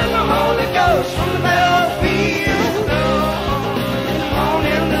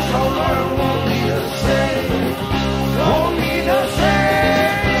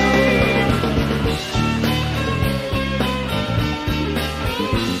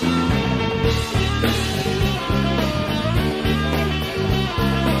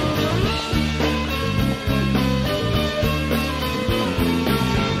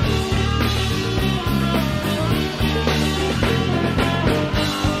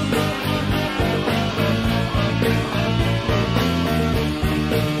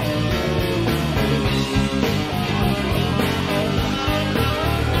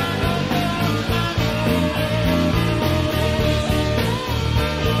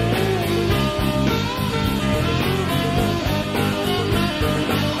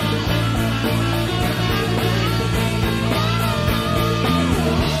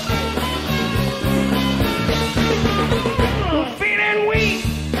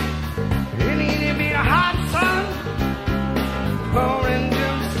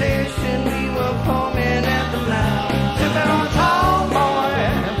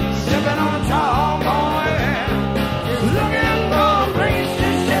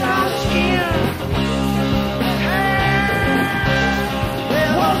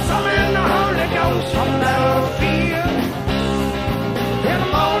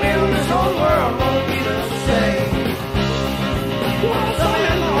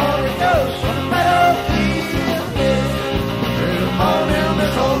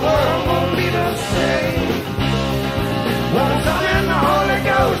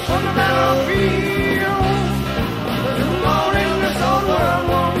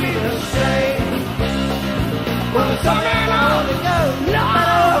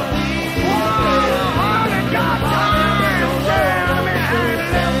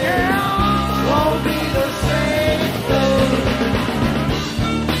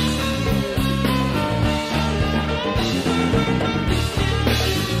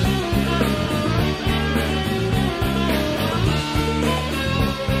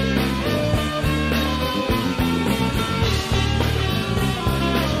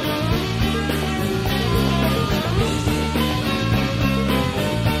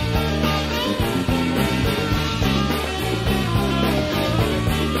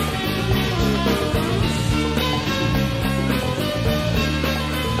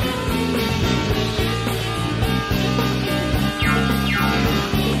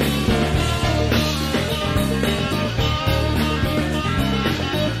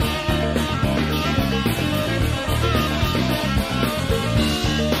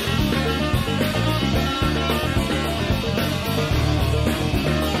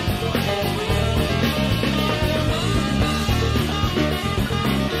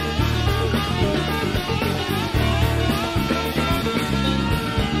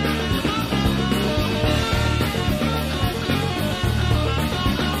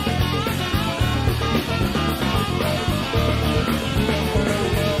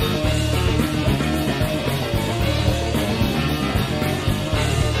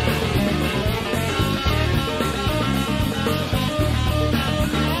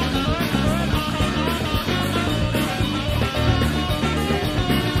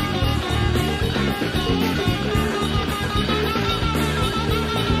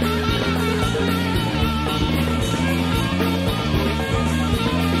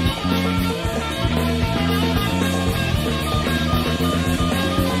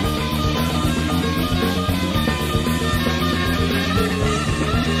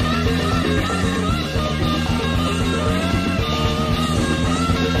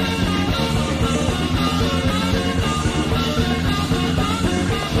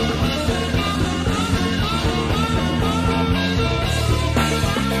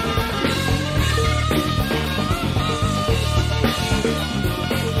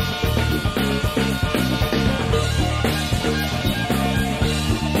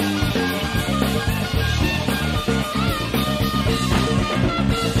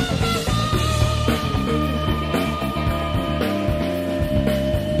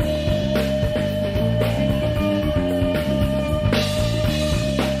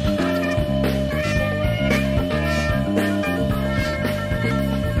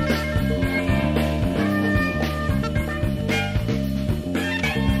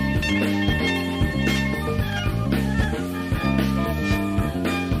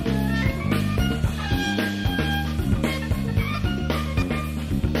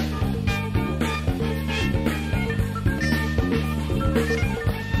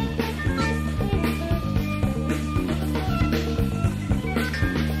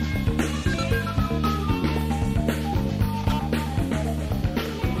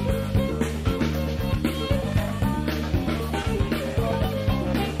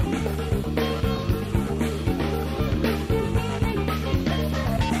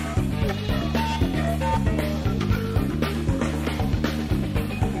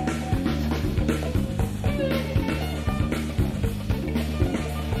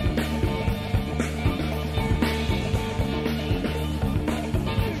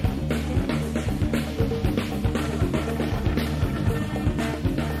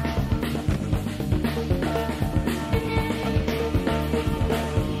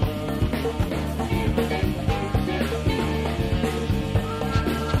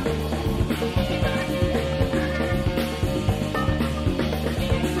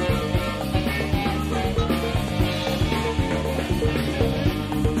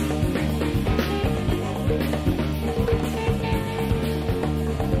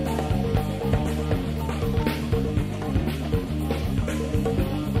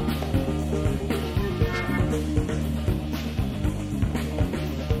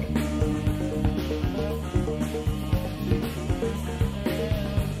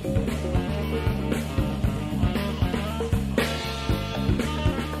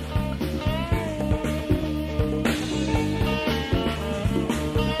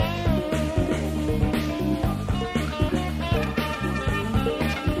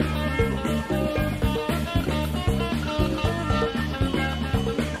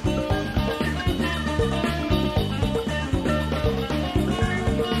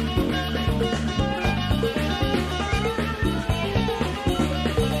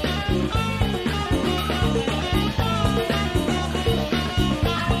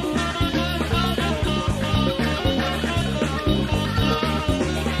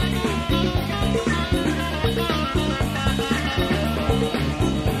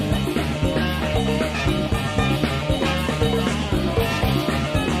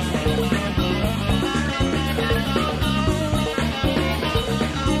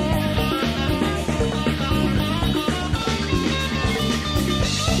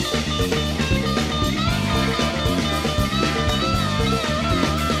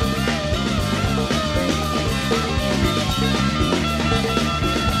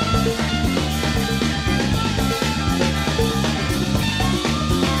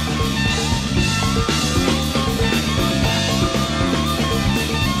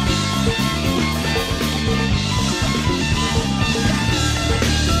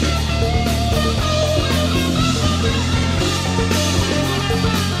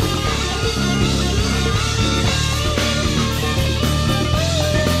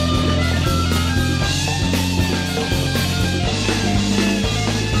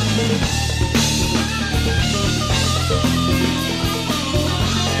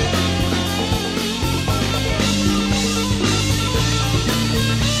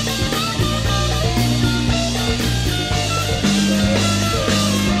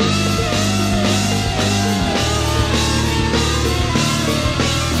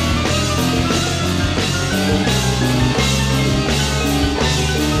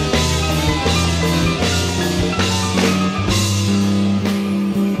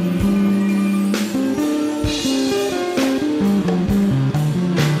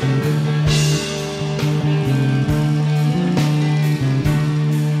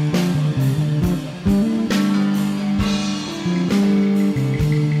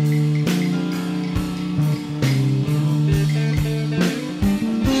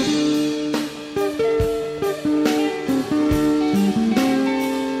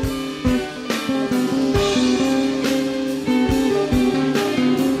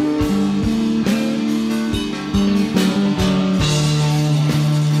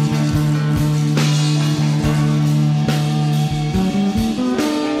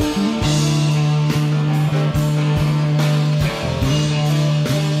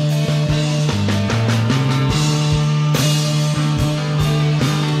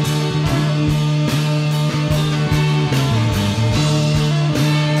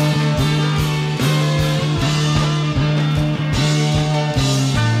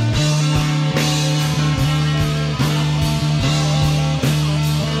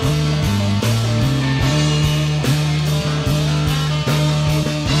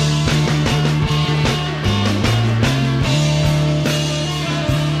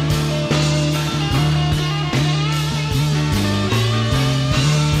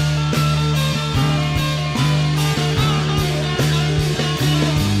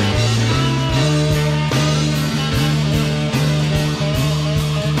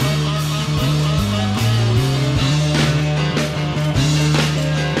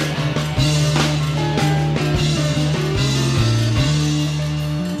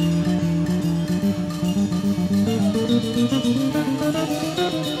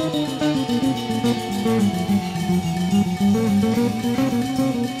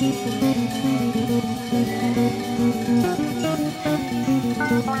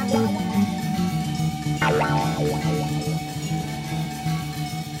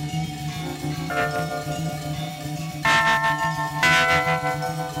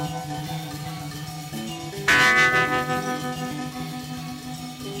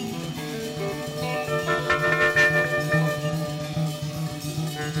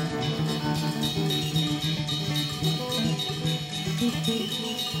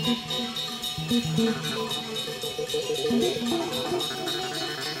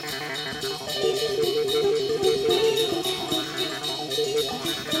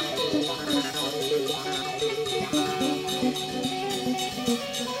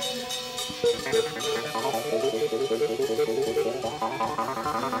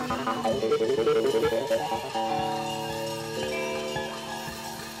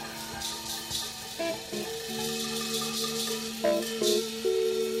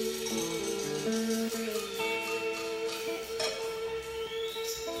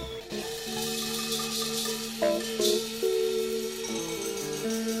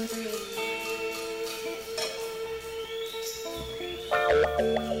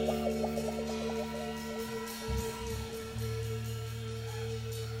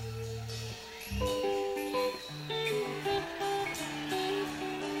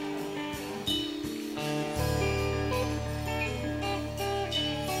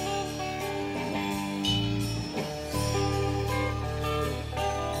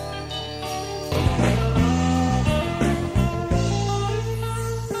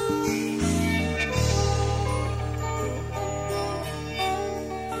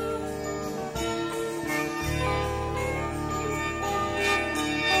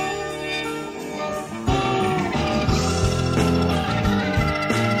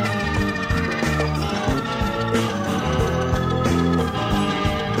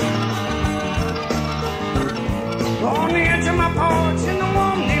 On the edge of my porch in the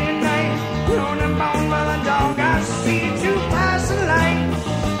warm daily night, running bound by the dog, I see two passing lights.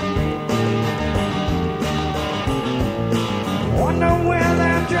 Wonder where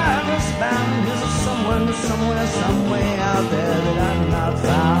that driver's bound. Is it someone, somewhere, somewhere out there that I've not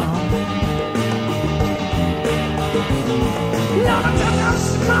found? Not a touch of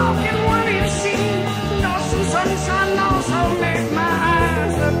smoke and what do you see? Know some sunshine also make my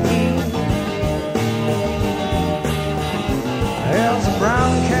eyes look keen. There's a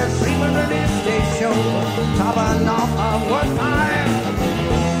brown cat sleeping at his stage show, topping off of what time.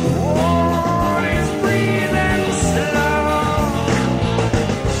 Oh, he's breathing slow.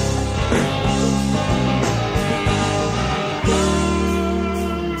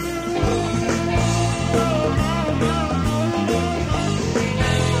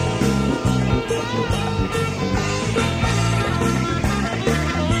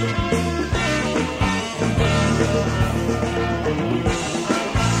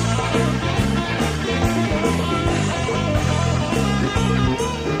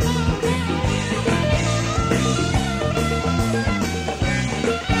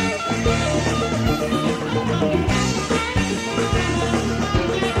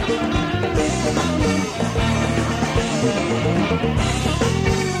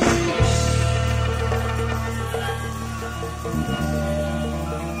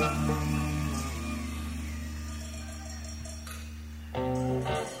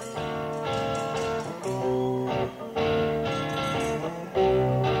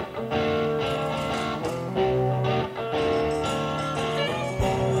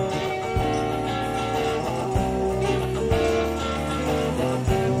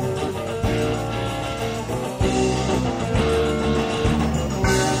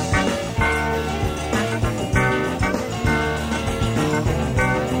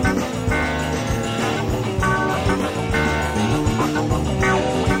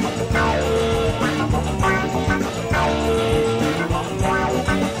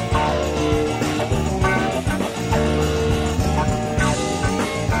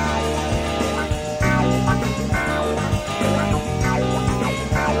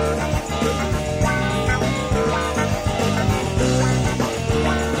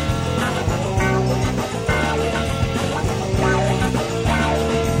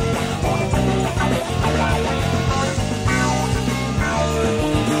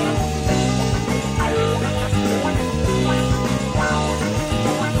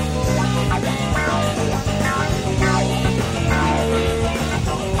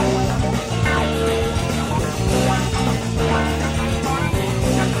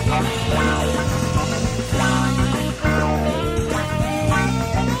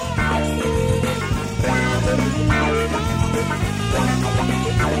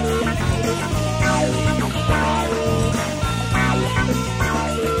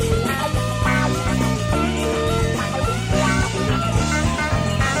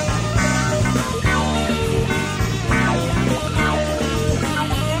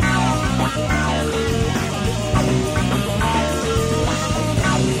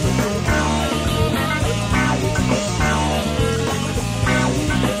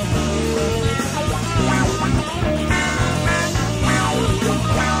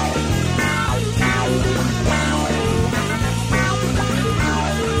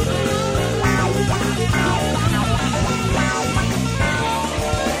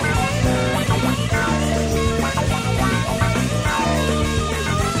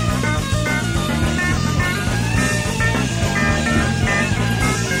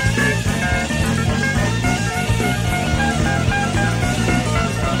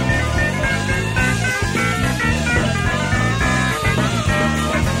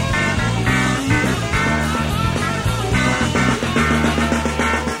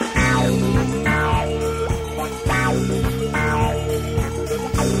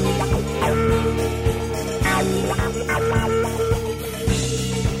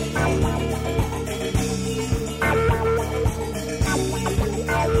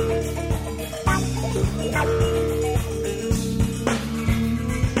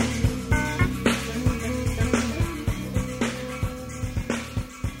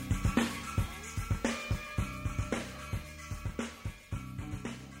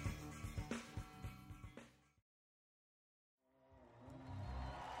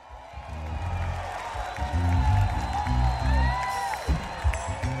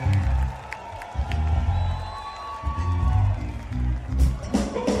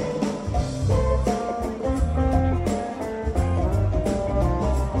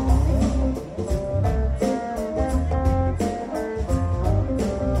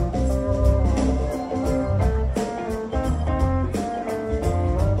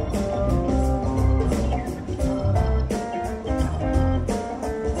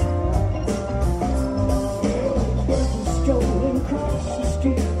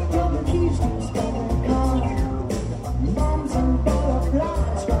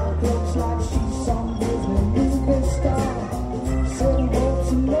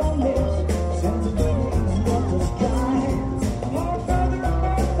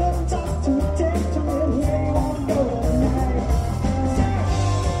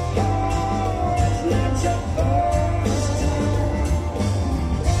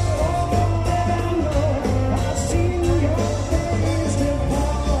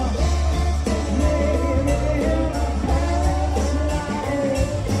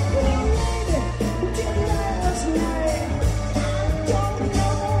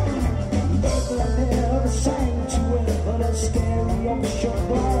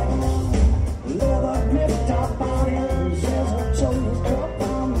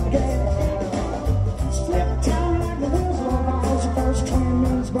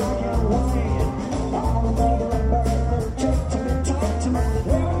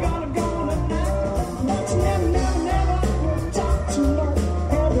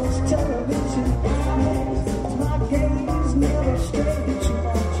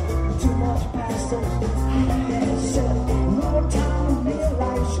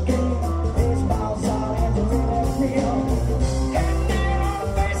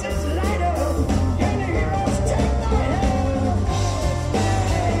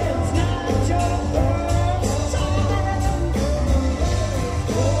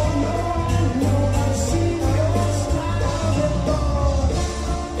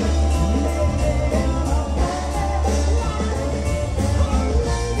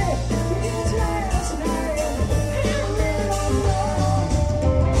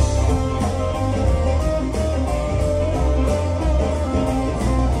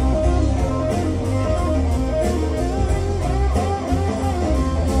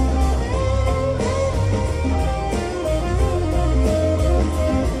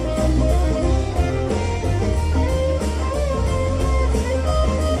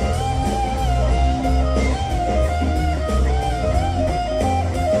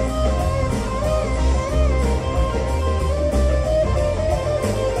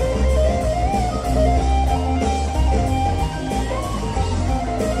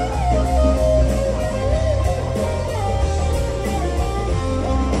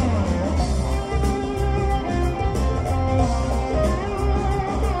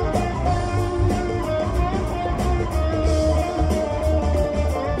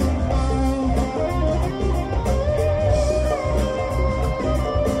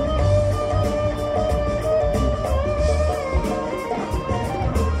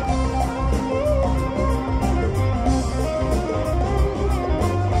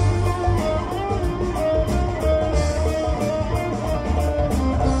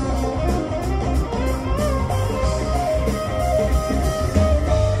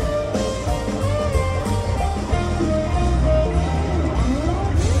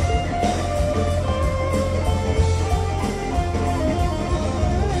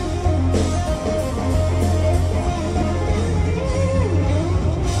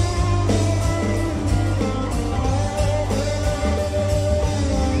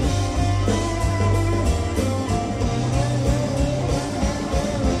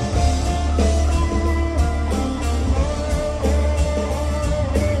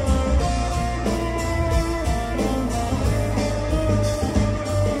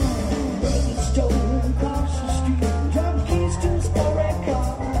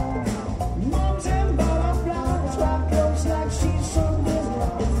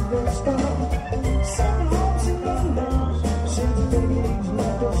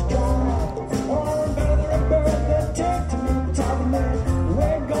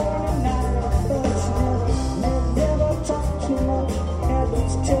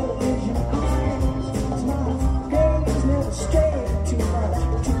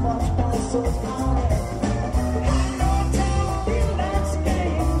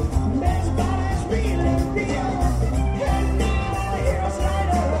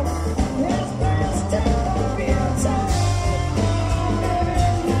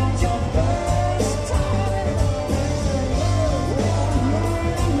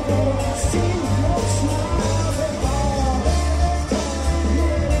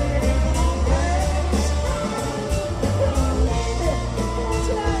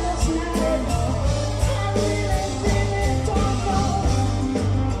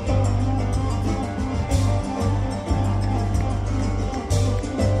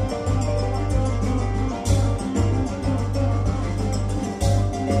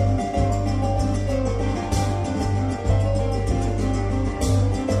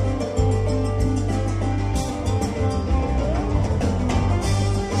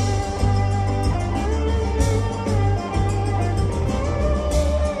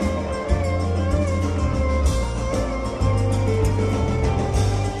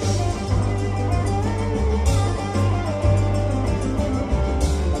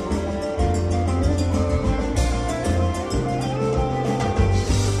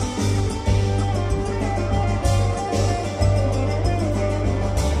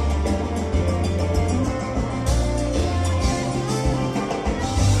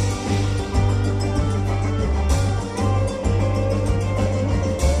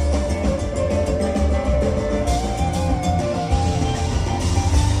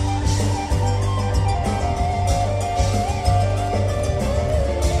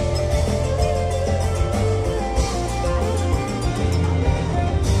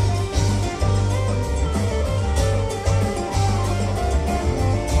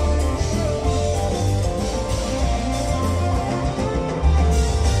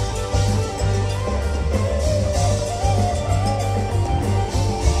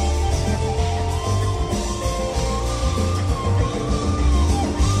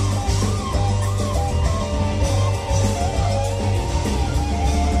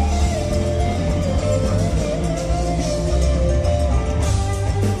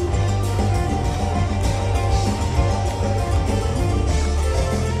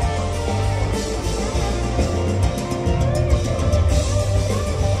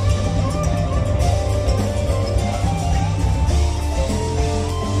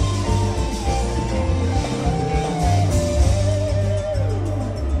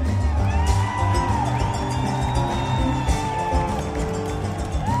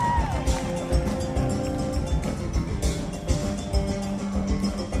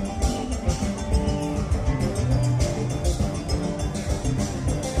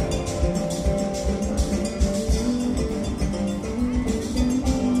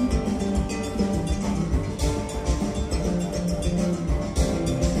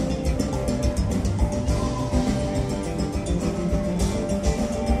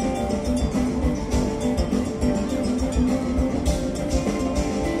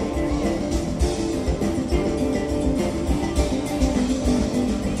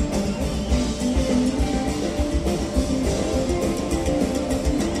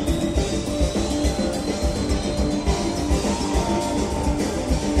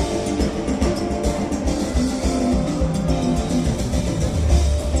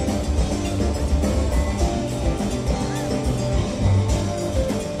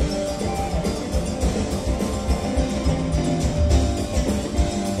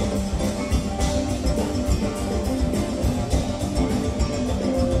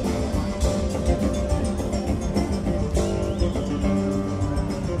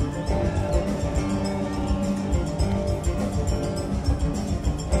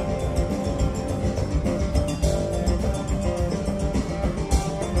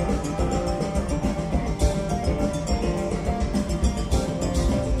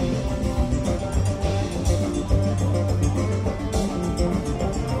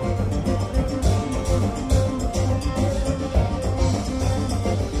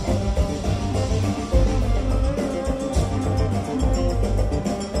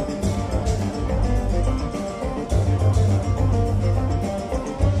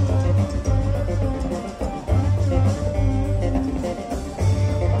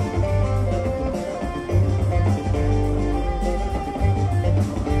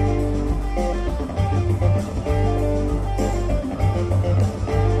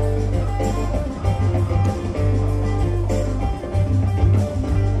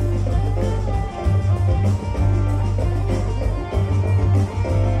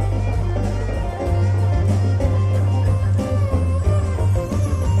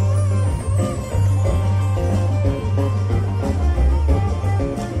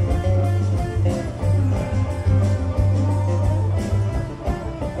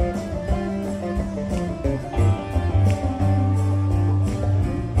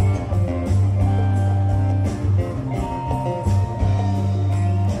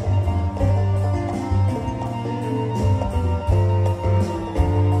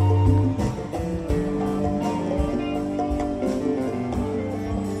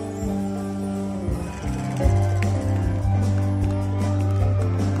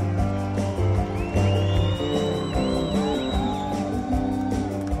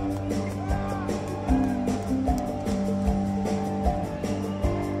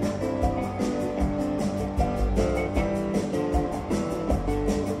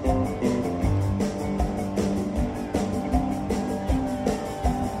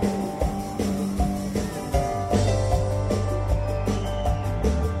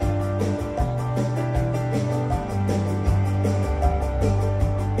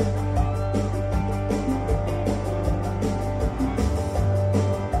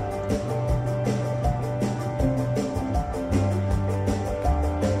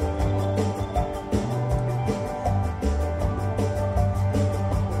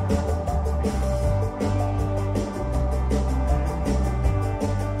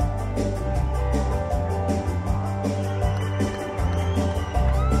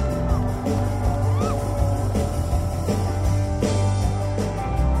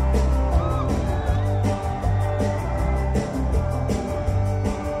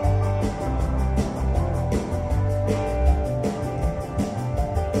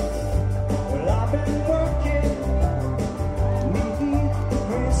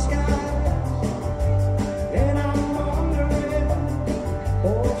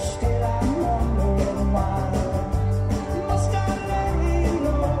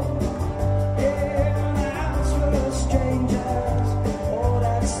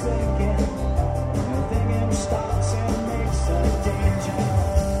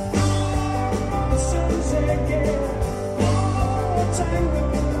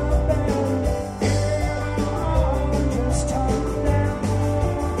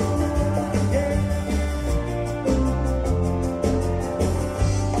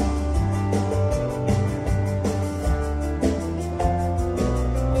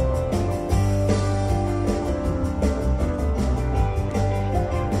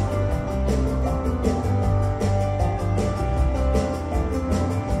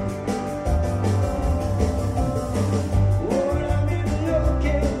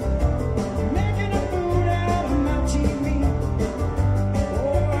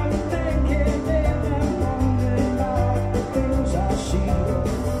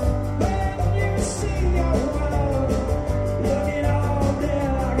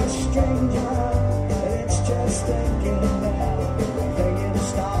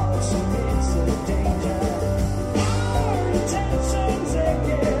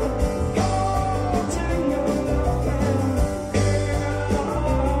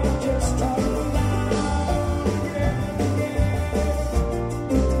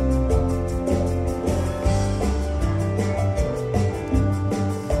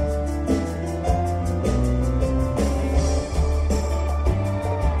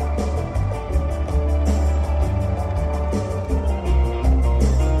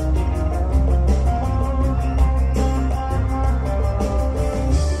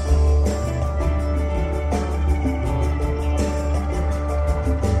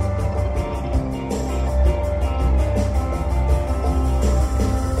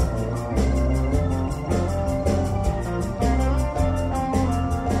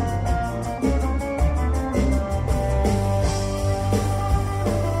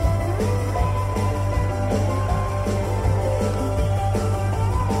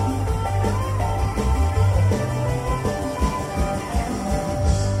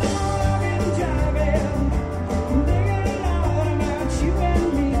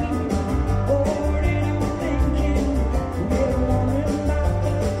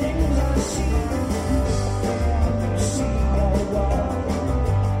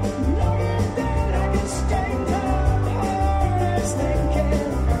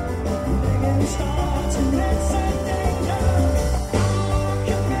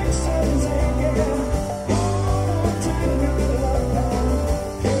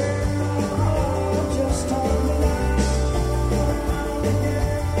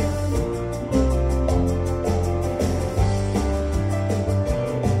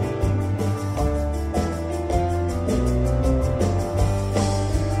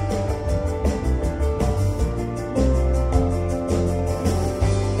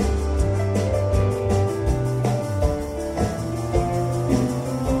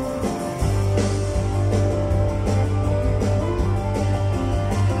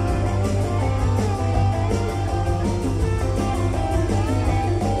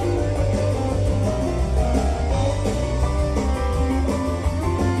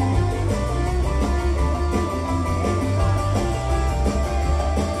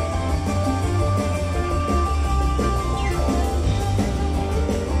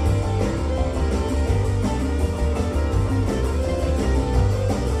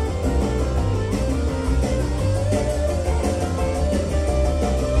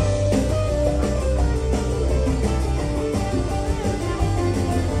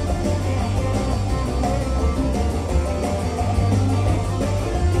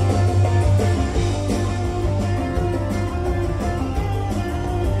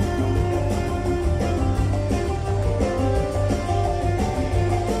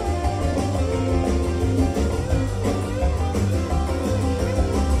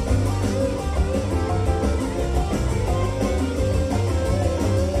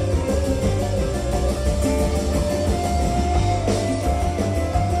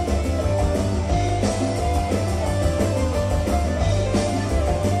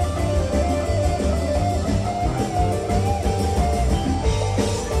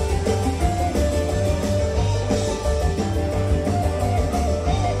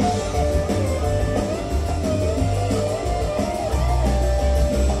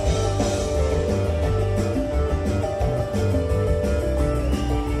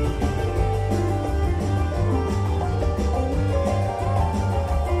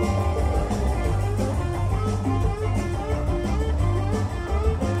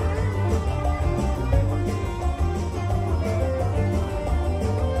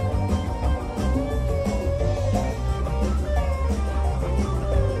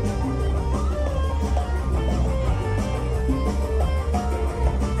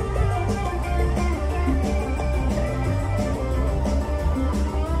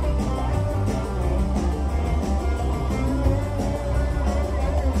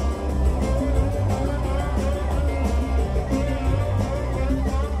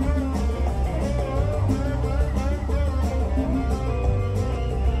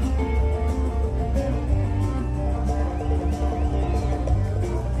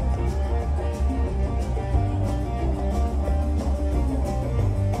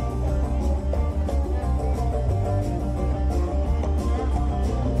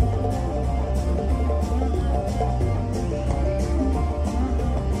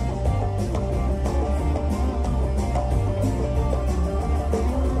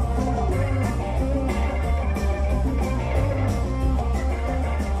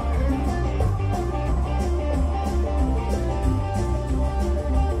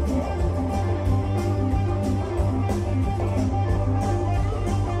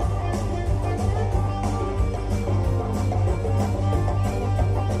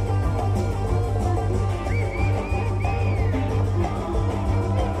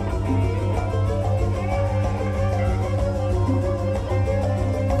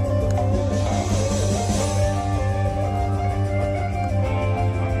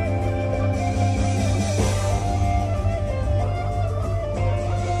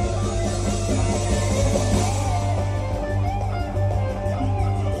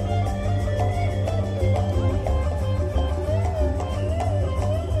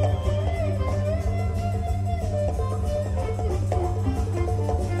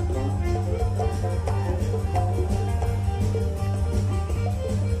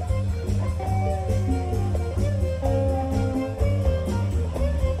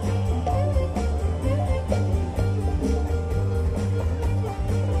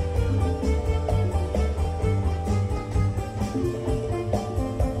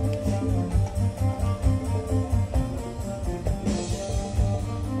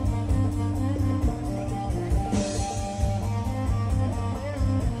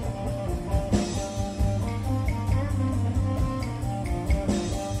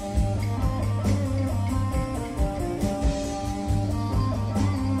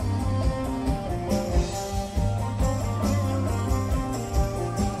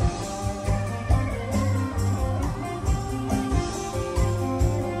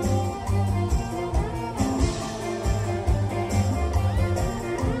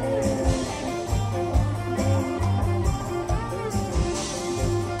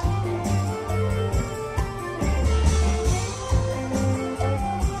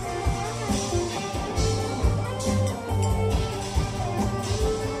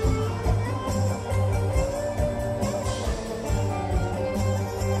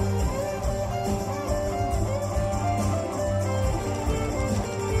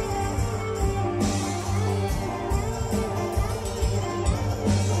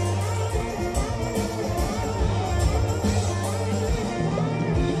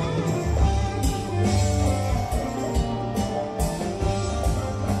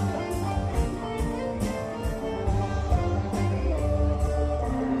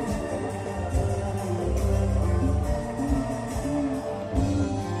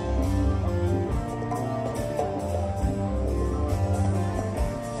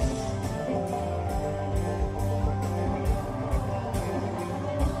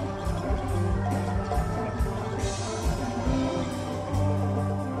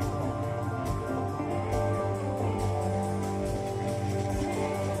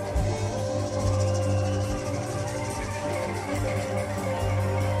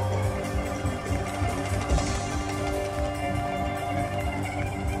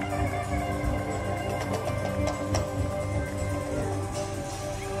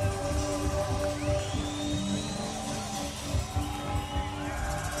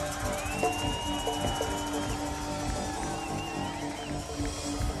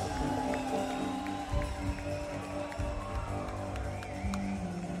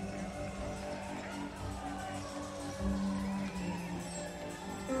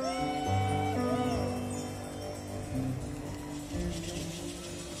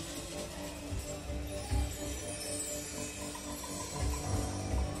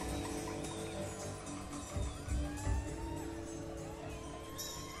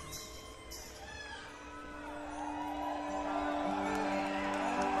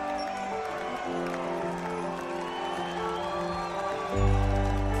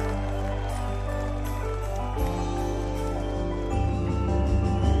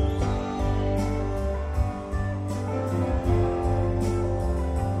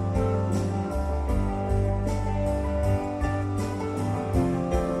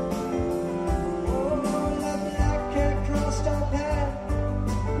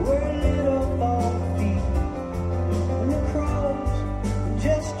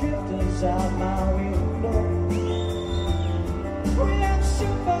 Out my window. We have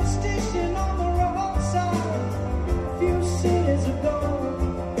superstition on the roadside. A few cities ago,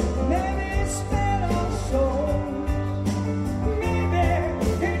 maybe it sped our souls. Maybe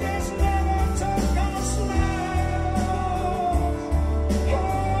he just never took our smiles.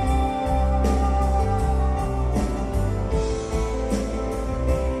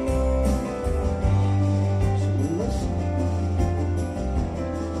 So listen.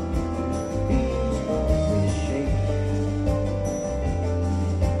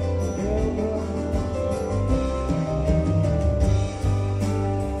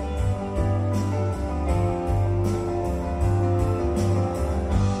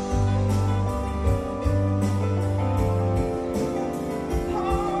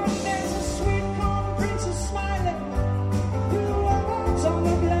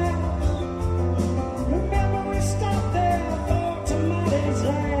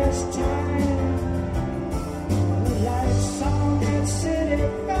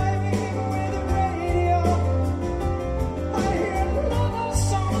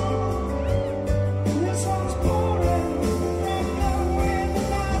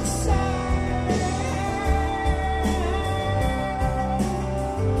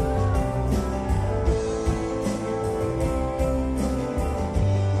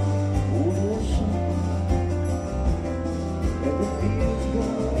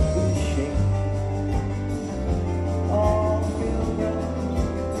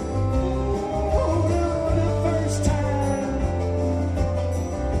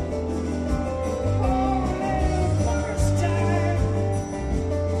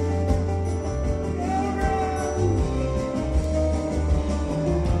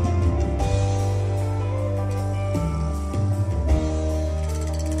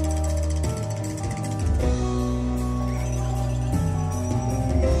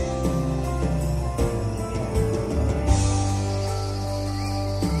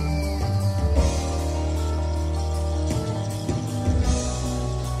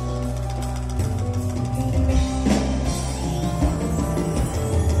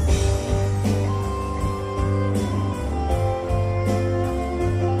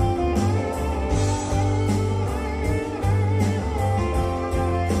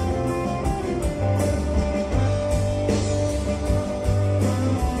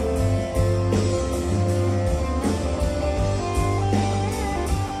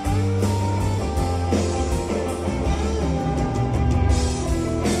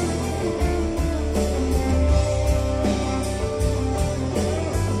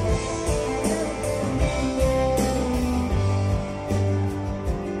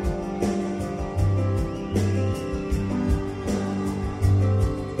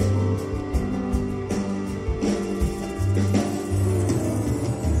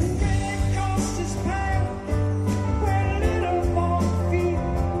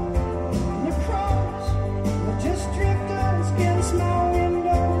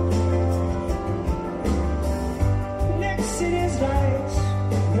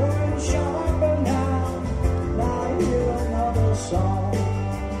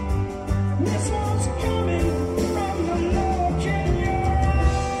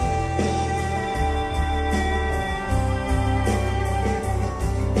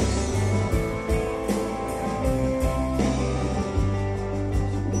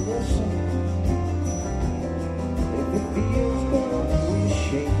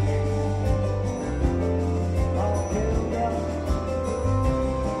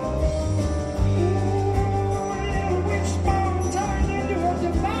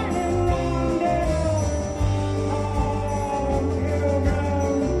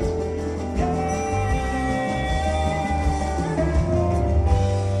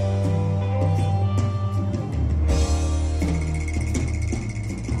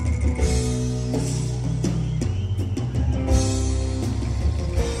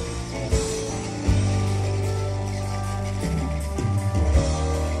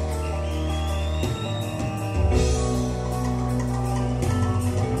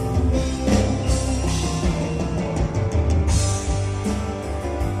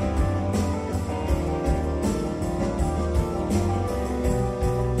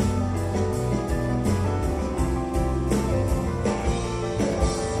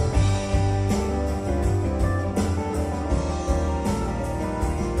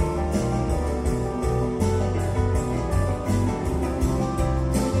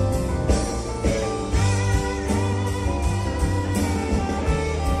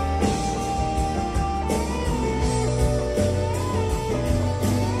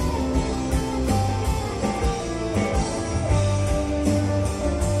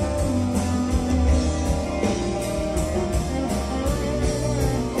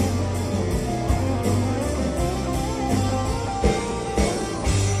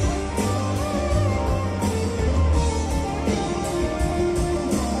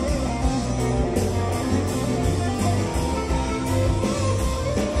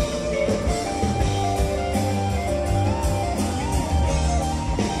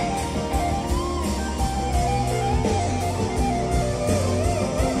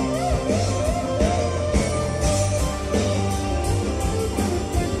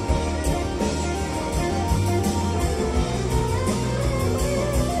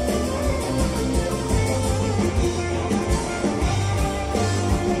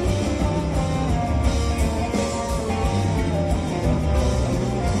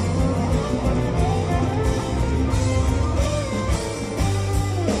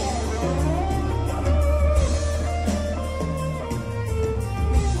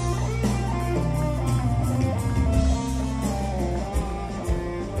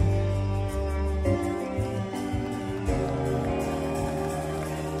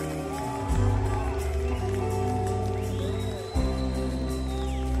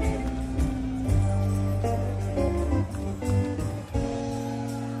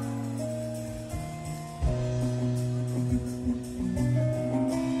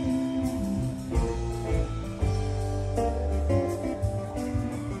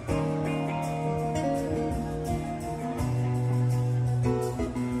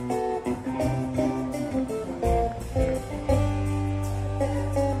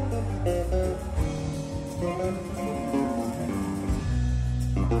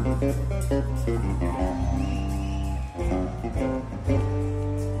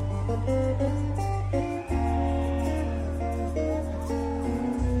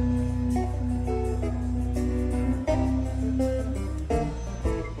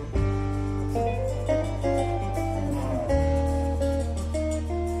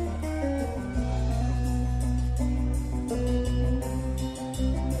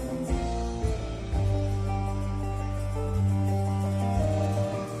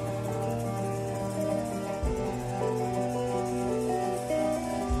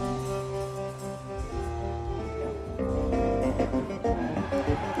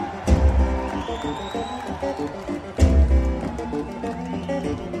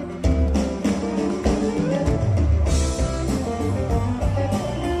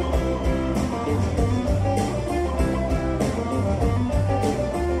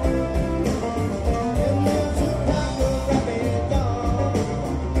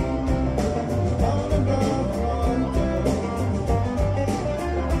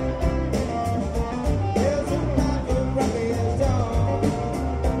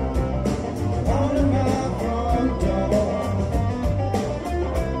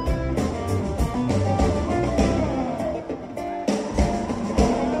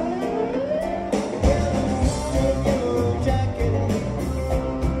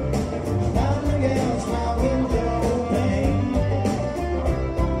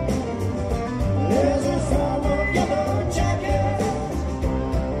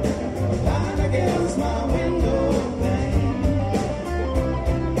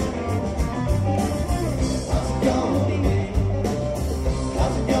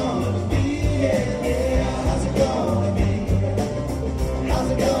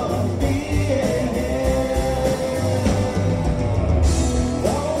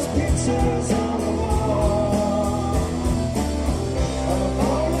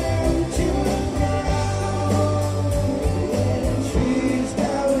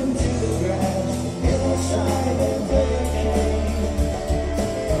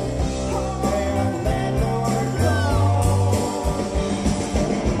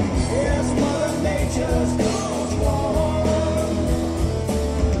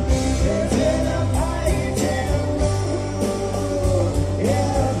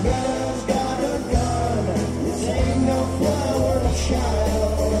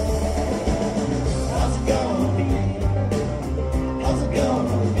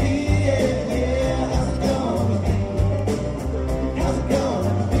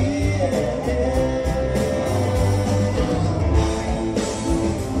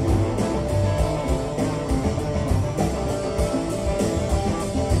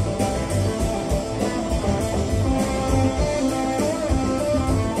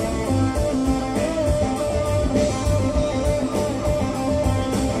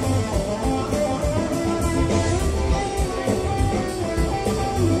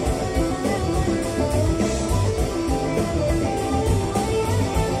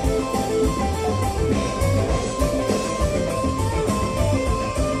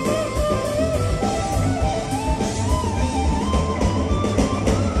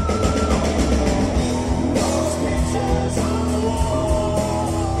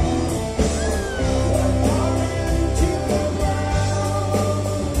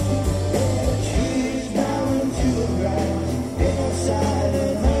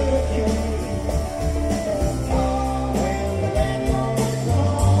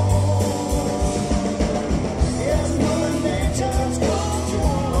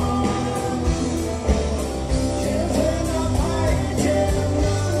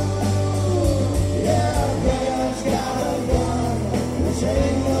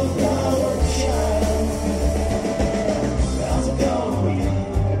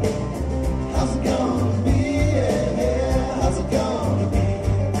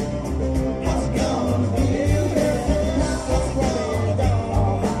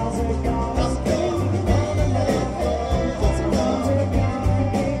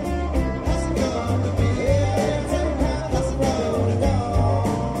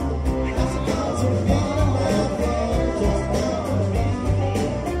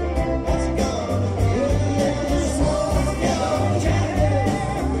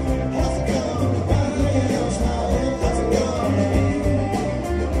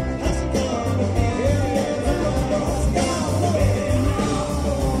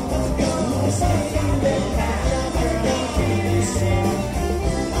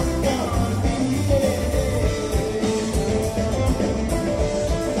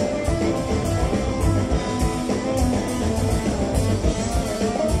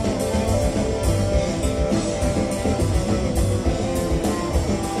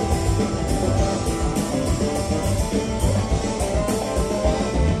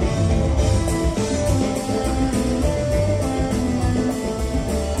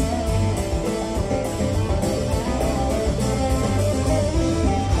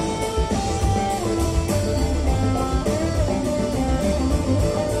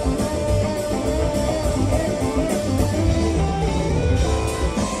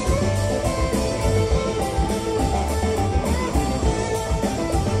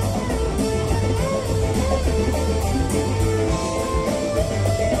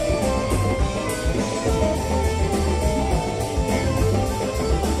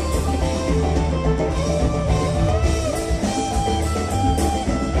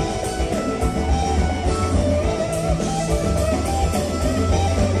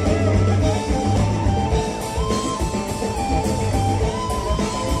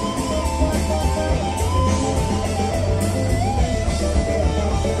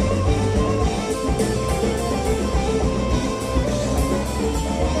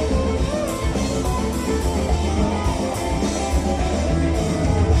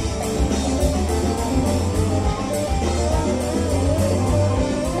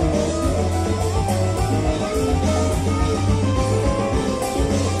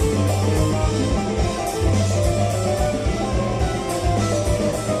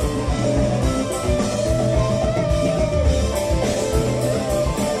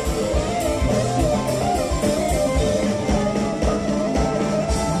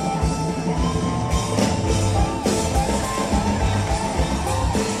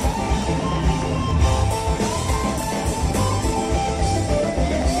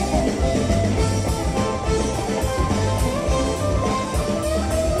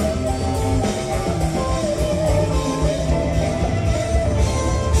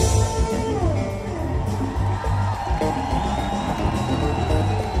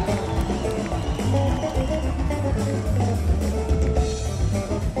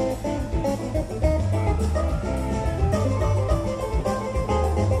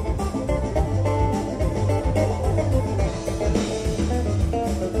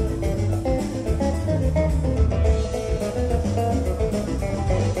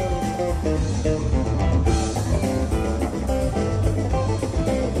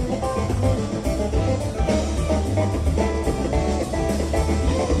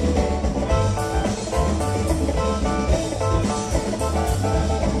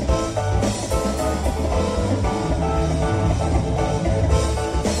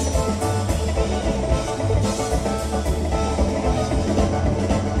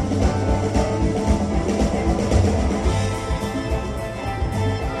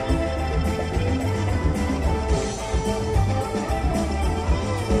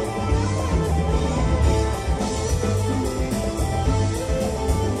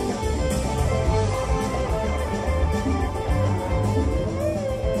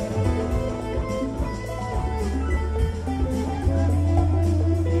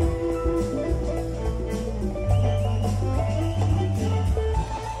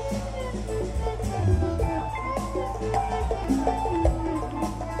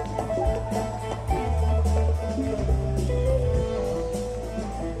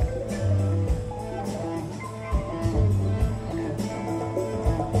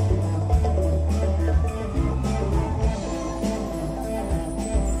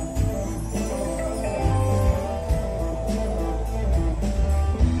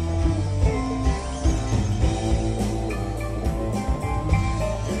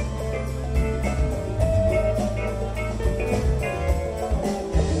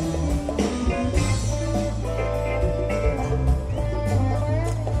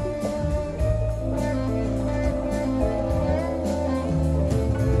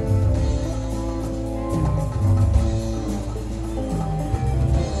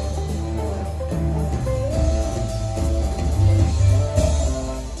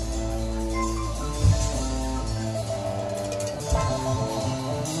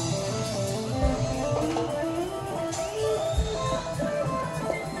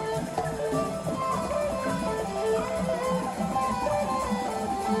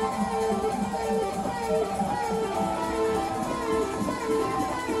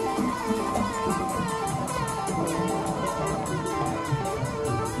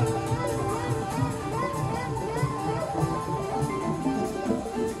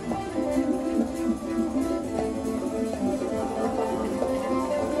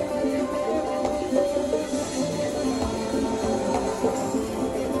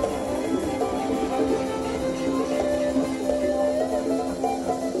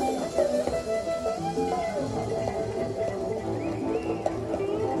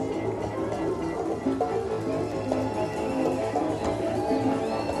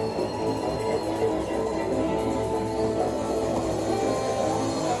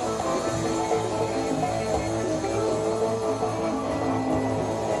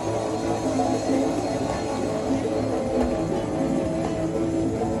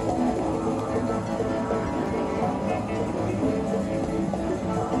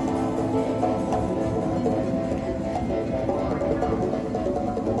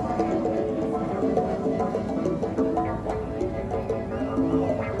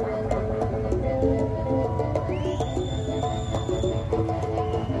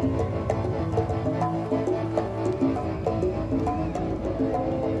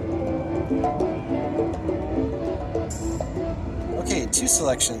 two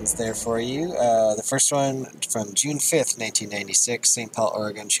selections there for you. The first one from June 5th, 1996, St. Paul,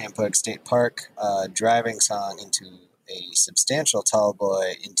 Oregon, Champoeg State Park, driving song into a substantial tall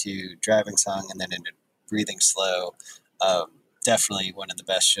boy, into driving song, and then into breathing slow. Definitely one of the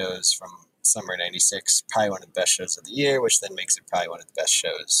best shows from summer 96, probably one of the best shows of the year, which then makes it probably one of the best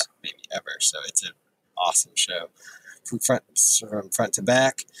shows maybe ever. So it's an awesome show from front to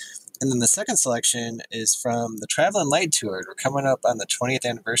back. And then the second selection is from the Traveling Light Tour. We're coming up on the 20th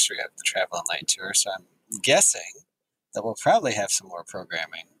anniversary of the Traveling Light Tour, so I'm guessing that we'll probably have some more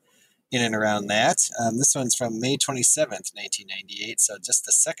programming in and around that. This one's from May 27th, 1998, so just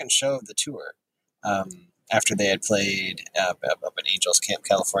the second show of the tour. After they had played up in Angels Camp,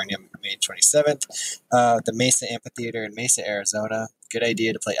 California, May 27th. The Mesa Amphitheater in Mesa, Arizona. Good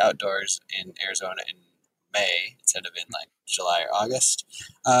idea to play outdoors in Arizona in May instead of in like July or August.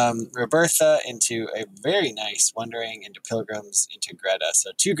 Roberta into a very nice Wondering, into Pilgrims, into Greta.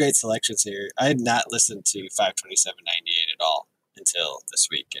 So two great selections here. I had not listened to 52798 at all until this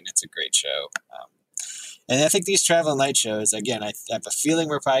week, and it's a great show. And I think these Traveling Light shows, again, I have a feeling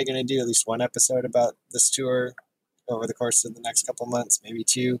we're probably going to do at least one episode about this tour over the course of the next couple months, maybe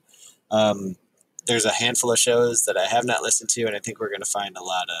two. There's a handful of shows that I have not listened to, and I think we're going to find a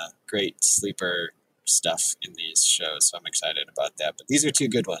lot of great sleeper stuff in these shows, so I'm excited about that. But these are two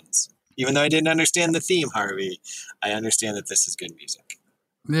good ones. Even though I didn't understand the theme, Harvey, I understand that this is good music.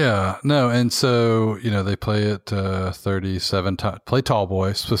 Yeah, no, and so, they play it 37 times. Play Tall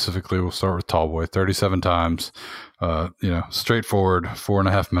Boy, specifically, we'll start with Tall Boy, 37 times, straightforward,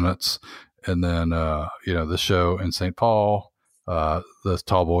 4.5 minutes. And then, the show in St. Paul, the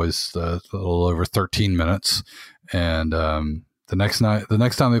Tall Boy's a little over 13 minutes. And the next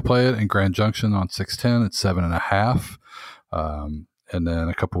time they play it in Grand Junction on 610, it's 7.5. And then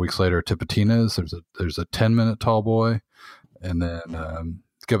a couple weeks later, Tipitina's, there's a 10-minute Tall Boy. And then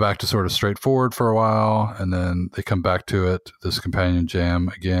go back to sort of straightforward for a while, and then they come back to it, this companion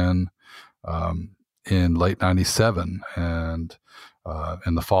jam again, in late 97, and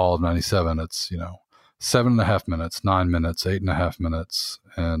in the fall of 97, it's 7.5 minutes, 9 minutes, 8.5 minutes,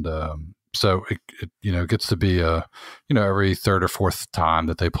 and so it gets to be every third or fourth time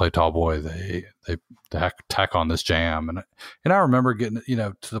that they play Tall Boy, they tack on this jam, and I remember getting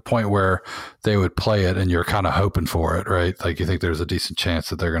to the point where they would play it and you're kind of hoping for it, right? Like you think there's a decent chance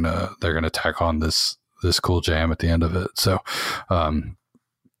that they're gonna tack on this cool jam at the end of it. So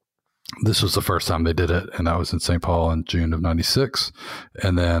this was the first time they did it, and that was in St. Paul in June of 96.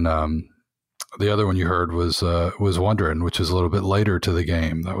 And then the other one you heard was Wonderin', which is a little bit later to the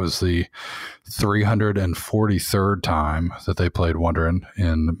game. That was the 343rd time that they played Wonderin'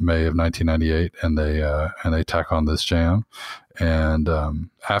 in May of 1998, and they tack on this jam. And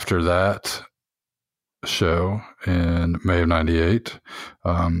after that show in May of 98,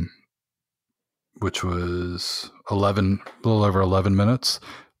 which was a little over 11 minutes,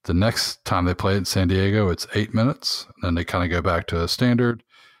 the next time they played in San Diego, it's 8 minutes. And then they kind of go back to a standard.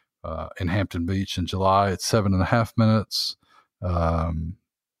 In Hampton Beach in July, it's 7.5 minutes. Again,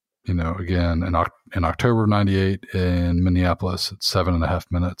 in October of 98 in Minneapolis, it's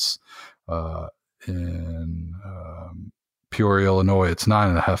 7.5 minutes. In Peoria, Illinois, it's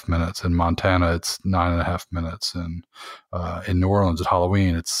 9.5 minutes. In Montana, it's 9.5 minutes. And in New Orleans at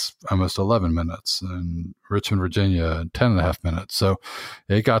Halloween, it's almost 11 minutes. In Richmond, Virginia, 10.5 minutes. So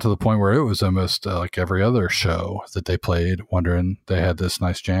it got to the point where it was almost like every other show that they played, Wonderin', they had this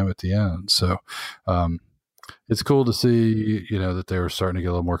nice jam at the end. So it's cool to see, that they were starting to get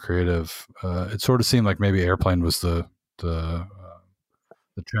a little more creative. It sort of seemed like maybe Airplane was the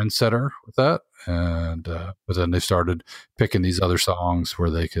trendsetter with that, and but then they started picking these other songs where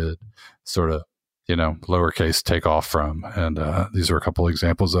they could sort of lowercase take off from, and these are a couple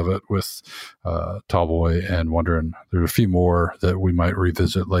examples of it with Tall Boy and Wonderin'. There are a few more that we might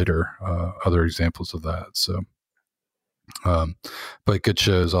revisit later, other examples of that. So but good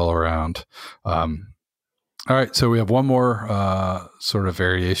shows all around. All right, so we have one more sort of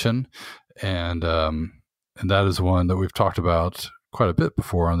variation, and that is one that we've talked about quite a bit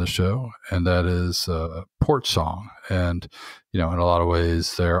before on the show, and that is Porch Song. And in a lot of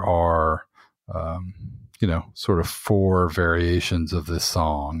ways there are sort of 4 variations of this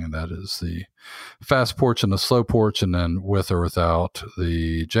song, and that is the fast porch and the slow porch, and then with or without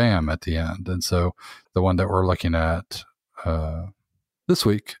the jam at the end. And so the one that we're looking at this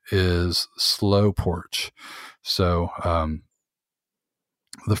week is Slow Porch. So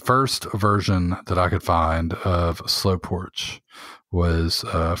the first version that I could find of Slow Porch was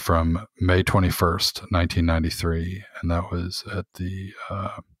from May 21st, 1993, and that was at the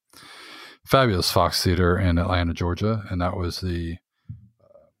fabulous Fox Theater in Atlanta, Georgia, and that was the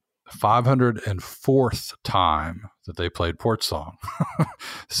 504th time that they played Porch Song.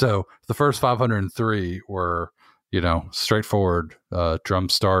 So the first 503 were, straightforward drum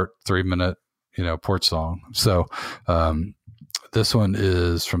start, 3-minute, Porch Song. So this one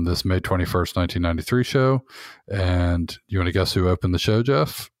is from this May 21st, 1993 show. And you want to guess who opened the show,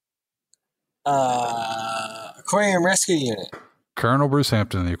 Jeff? Aquarium Rescue Unit. Colonel Bruce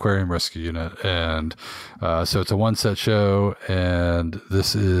Hampton, the Aquarium Rescue Unit. And so it's a one-set show, and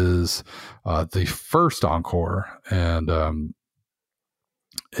this is the first encore. And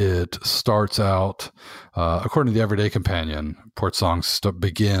it starts out, according to the Everyday Companion, Porch Song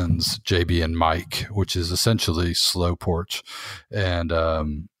begins JB and Mike, which is essentially slow porch. And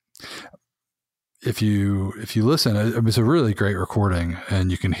if you listen, it's a really great recording, and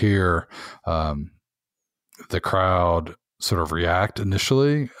you can hear the crowd sort of react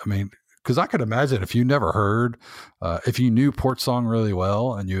initially. I mean, because I could imagine if you never heard, if you knew Porch Song really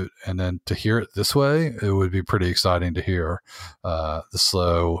well, and then to hear it this way, it would be pretty exciting to hear the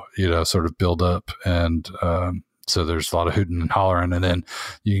slow, sort of build up, and so there's a lot of hooting and hollering, and then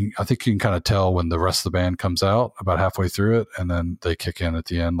I think you can kind of tell when the rest of the band comes out about halfway through it, and then they kick in at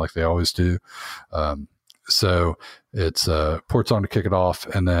the end like they always do. So it's Porch Song to kick it off,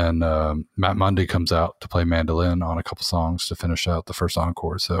 and then Matt Mundy comes out to play mandolin on a couple songs to finish out the first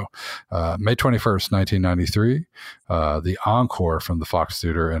encore. So May 21st, 1993, the encore from the Fox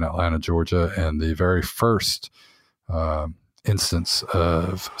Theater in Atlanta, Georgia, and the very first instance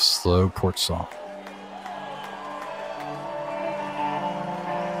of slow Porch Song.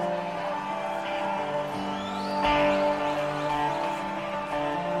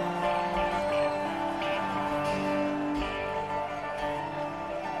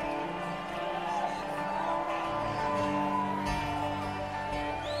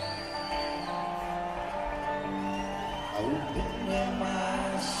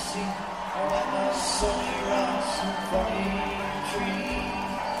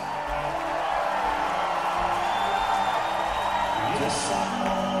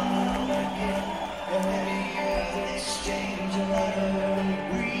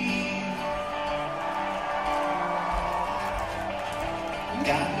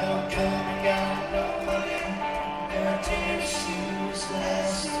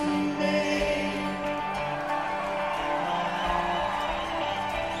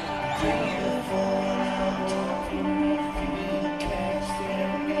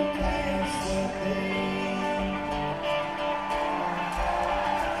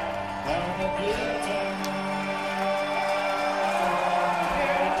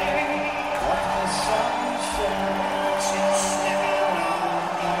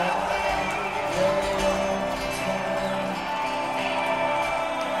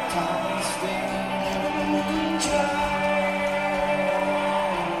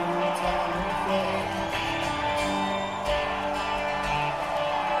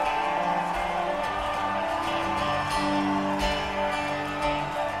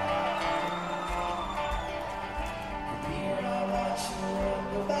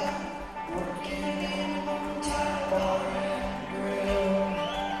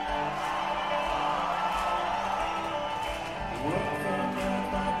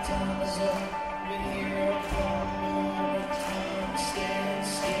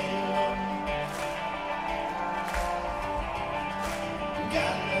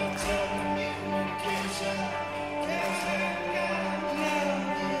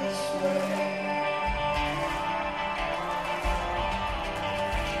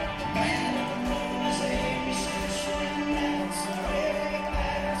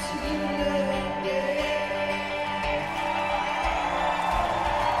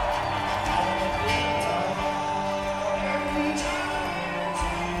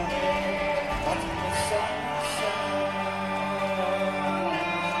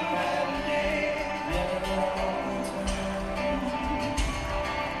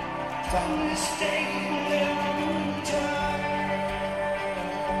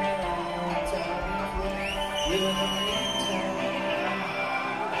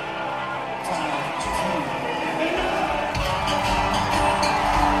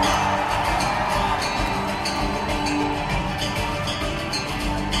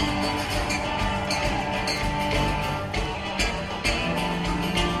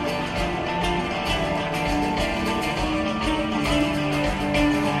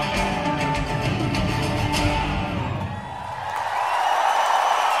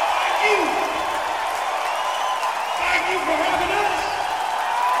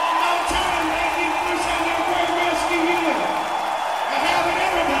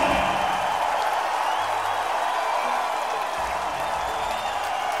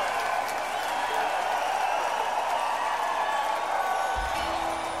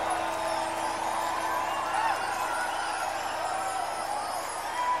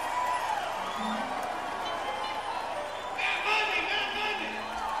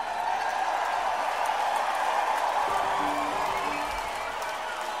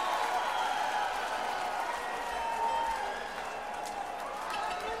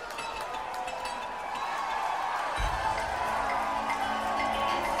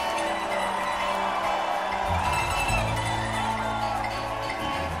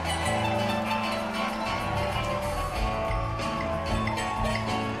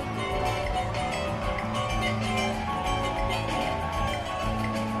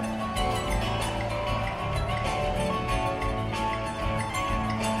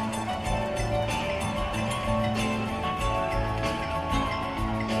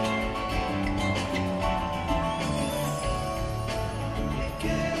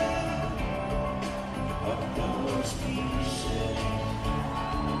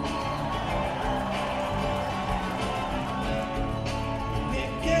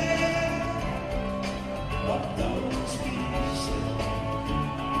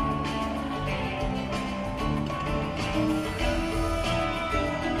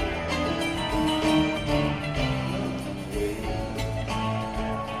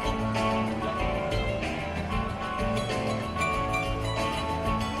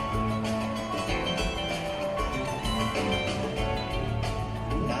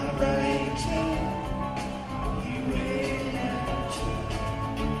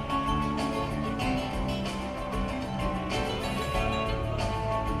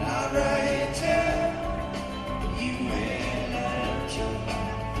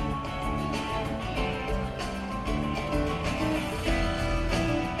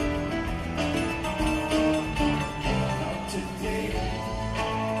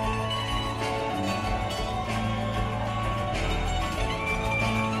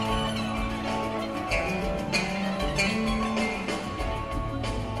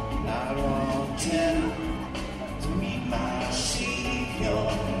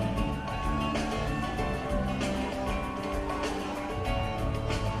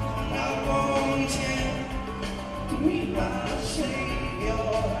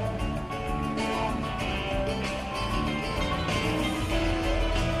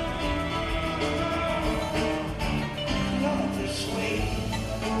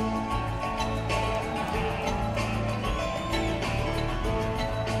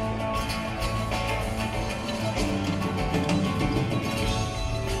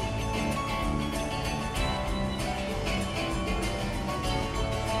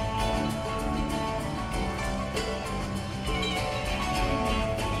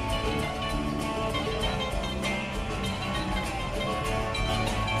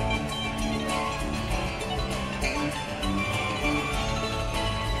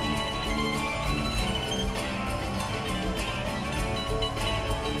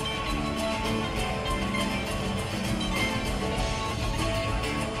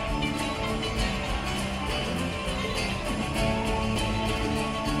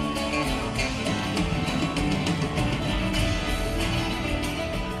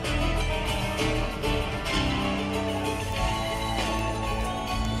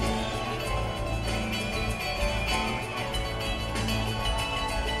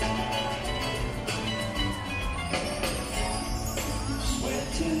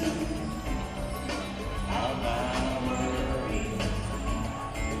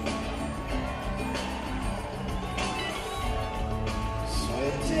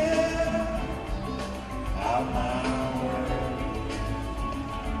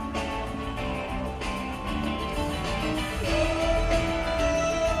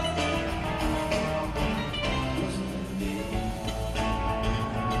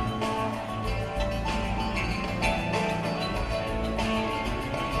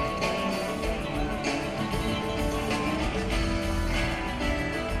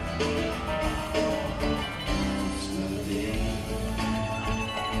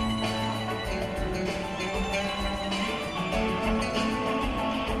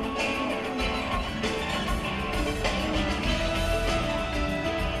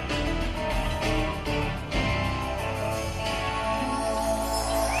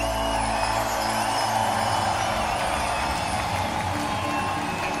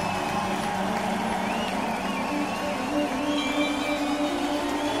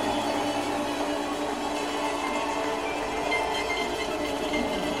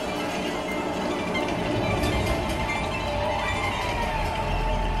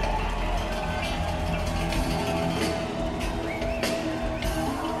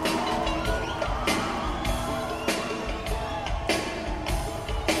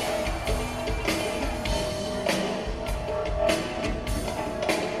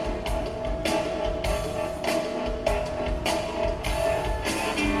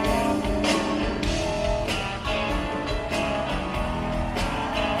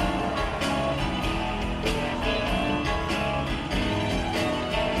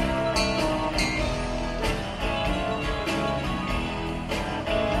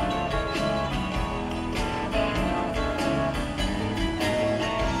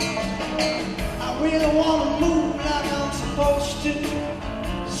 really wanna move like I'm supposed to.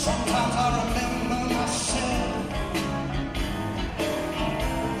 Sometimes I remember myself.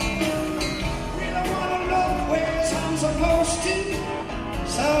 Really wanna look where I'm supposed to.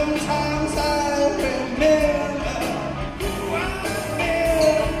 Sometimes I remember who I've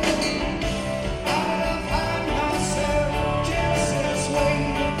been. I find myself just this way.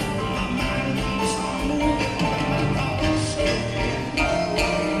 My mind keeps on moving, but my thoughts get in the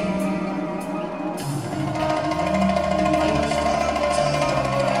way.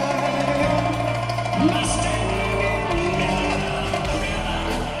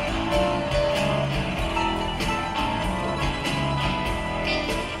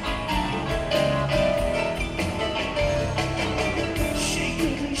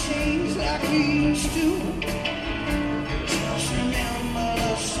 Shaking cliches like we used to. Just remember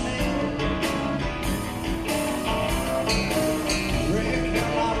the smell.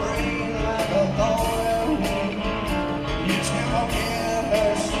 Breaking my brain like a thorn. You can't get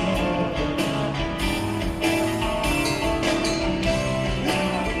her smell.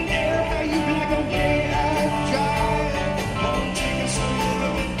 Now how you like a gay-eyed giant. Won't take us a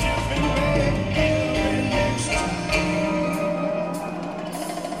little bit different way every next time.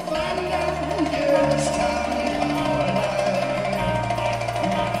 Find out this time.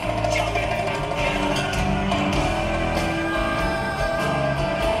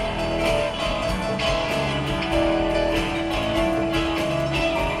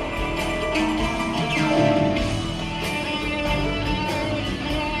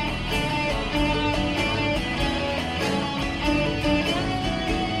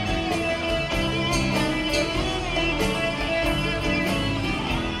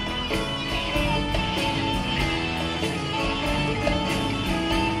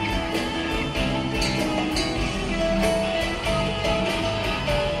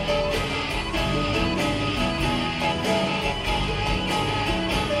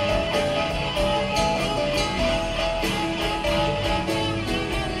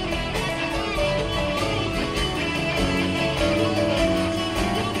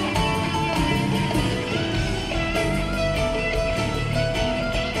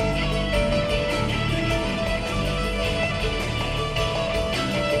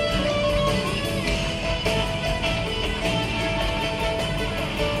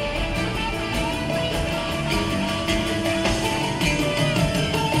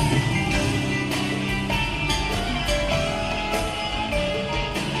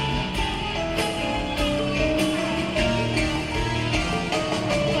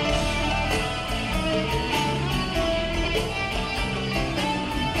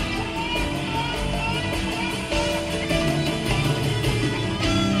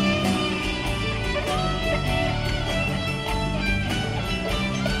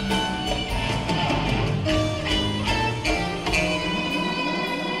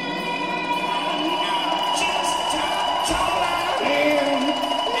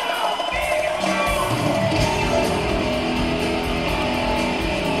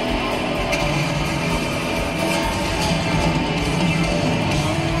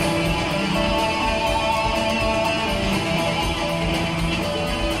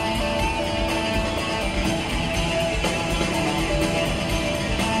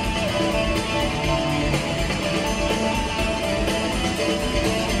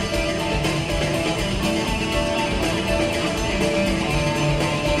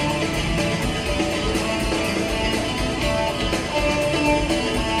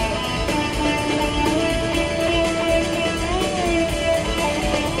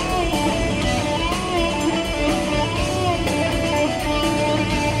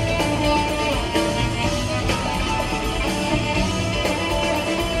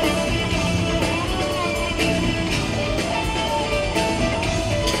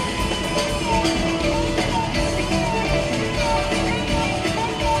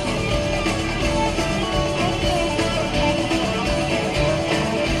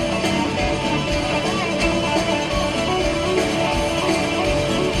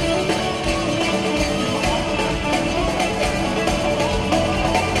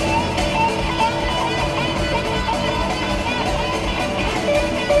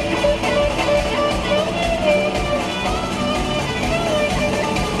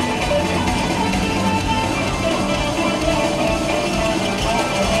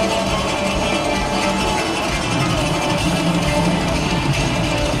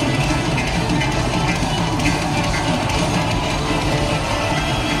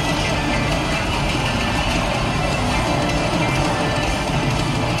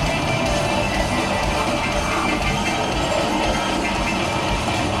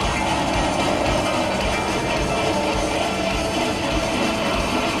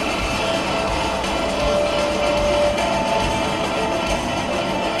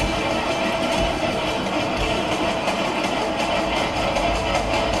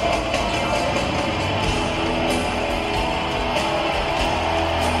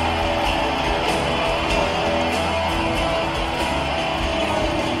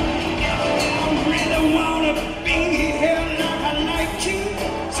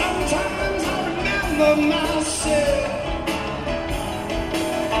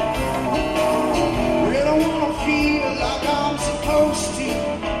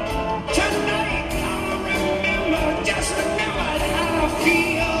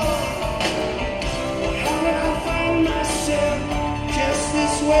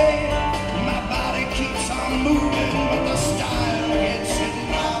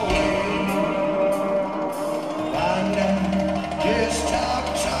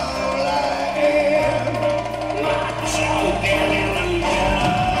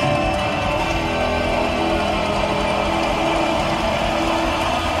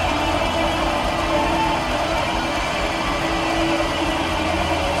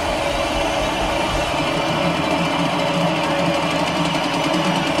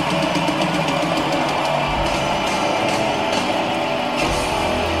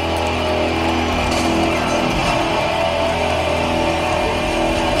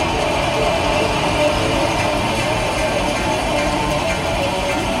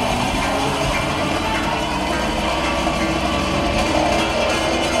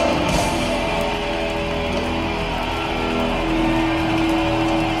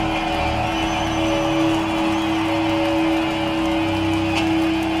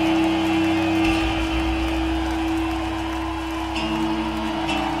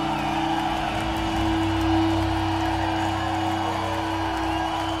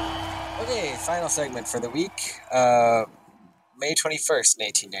 final segment for the week. May 21st,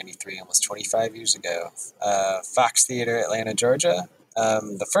 1993, almost 25 years ago. Fox Theater, Atlanta, Georgia.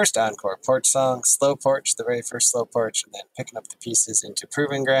 The first encore Porch song, Slow Porch, the very first Slow Porch, and then Picking Up the Pieces into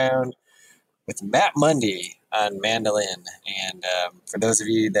Proving Ground with Matt Mundy on mandolin. And for those of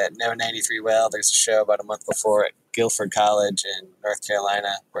you that know 93 well, there's a show about a month before at Guilford College in North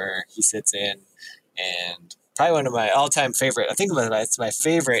Carolina where he sits in, and probably one of my all-time favorite, I think it's my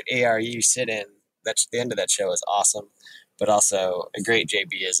favorite ARU sit-in. The end of that show is awesome, but also a great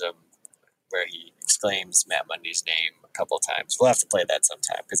JB-ism where he exclaims Matt Mundy's name a couple of times. We'll have to play that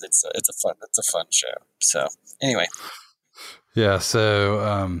sometime because it's a fun show. So anyway. Yeah. So,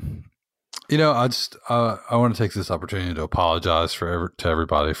 I want to take this opportunity to apologize to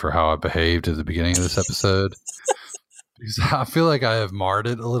everybody for how I behaved at the beginning of this episode. Because I feel like I have marred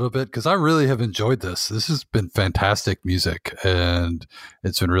it a little bit because I really have enjoyed this. This has been fantastic music, and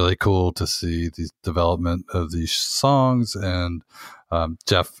it's been really cool to see the development of these songs. And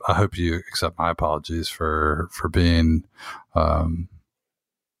Jeff, I hope you accept my apologies for being, for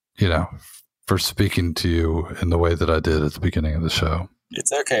speaking to you in the way that I did at the beginning of the show.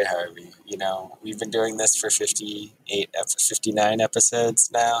 It's okay, Harvey. We've been doing this for 59 episodes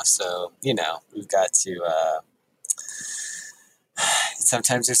now, so we've got to.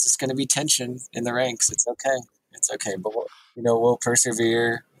 Sometimes there's just going to be tension in the ranks. It's okay, but we'll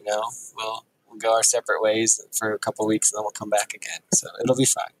persevere. We'll go our separate ways for a couple of weeks, and then we'll come back again. So it'll be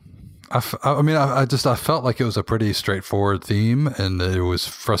fine. I felt like it was a pretty straightforward theme, and it was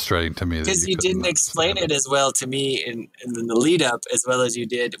frustrating to me because you didn't explain it as well to me in the lead up as well as you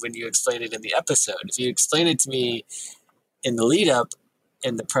did when you explained it in the episode. If you explained it to me in the lead up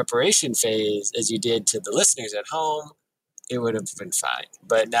in the preparation phase as you did to the listeners at home, it would have been fine.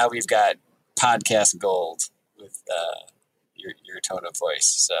 But now we've got podcast gold with your tone of voice.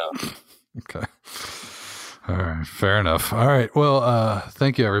 So okay. All right. Fair enough. All right. Well,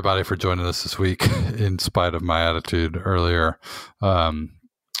 thank you everybody for joining us this week in spite of my attitude earlier.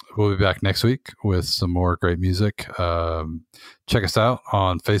 We'll be back next week with some more great music. Check us out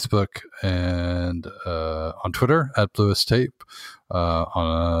on Facebook and on Twitter at Bluest Tape,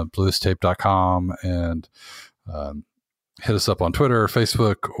 on bluestape.com, and hit us up on Twitter,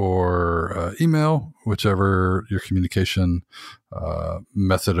 Facebook, or email, whichever your communication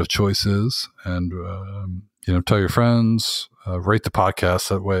method of choice is. And, tell your friends, rate the podcast.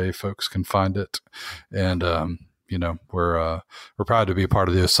 That way folks can find it. And, we're proud to be a part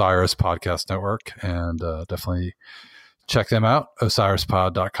of the Osiris Podcast Network, and definitely check them out,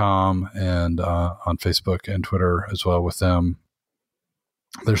 osirispod.com, and on Facebook and Twitter as well with them.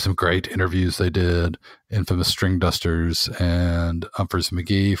 There's some great interviews they did. Infamous String Dusters and Humphreys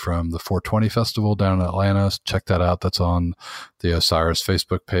McGee from the 420 Festival down in Atlanta. Check that out. That's on the Osiris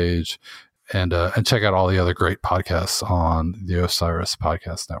Facebook page. And check out all the other great podcasts on the Osiris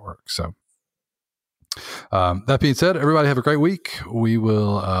Podcast Network. So that being said, everybody have a great week. We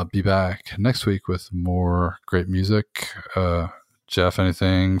will be back next week with more great music. Jeff,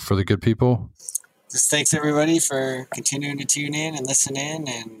 anything for the good people? Just thanks everybody for continuing to tune in and listen in,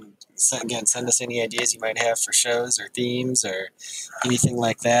 and again, send us any ideas you might have for shows or themes or anything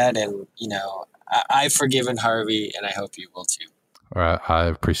like that. And I've forgiven Harvey, and I hope you will too. All right, I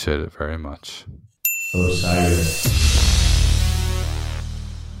appreciate it very much. Osiris.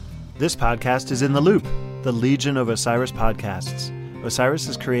 This podcast is In the Loop, the Legion of Osiris podcasts. Osiris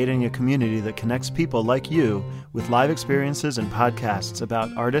is creating a community that connects people like you with live experiences and podcasts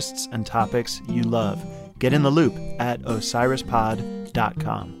about artists and topics you love. Get in the loop at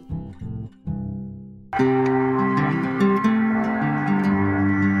osirispod.com.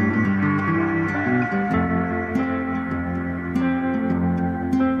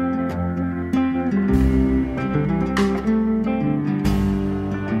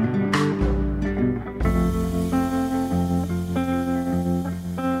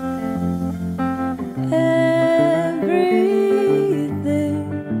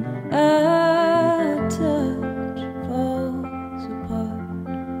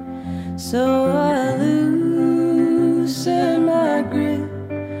 So I loosen my grip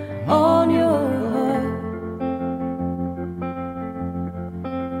on your heart.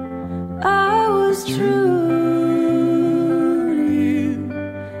 I was true to you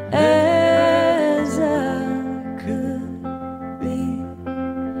as I could be.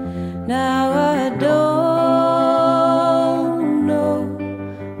 Now I don't know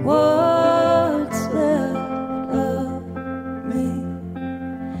what's left of me.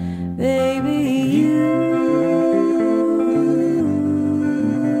 Baby,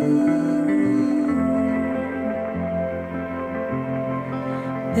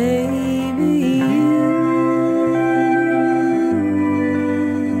 baby.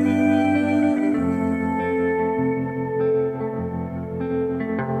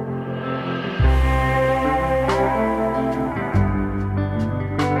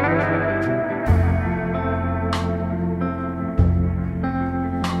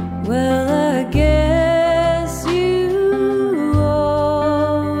 Well, I guess you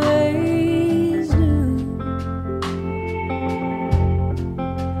always knew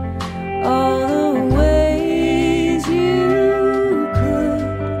all the ways you could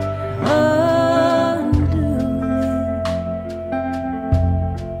undo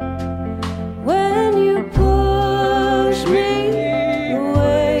me when you push me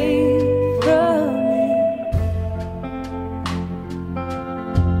away from me.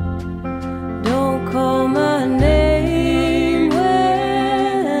 Don't call my name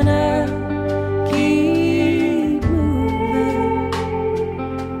when I keep moving.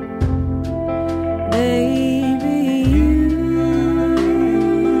 Baby,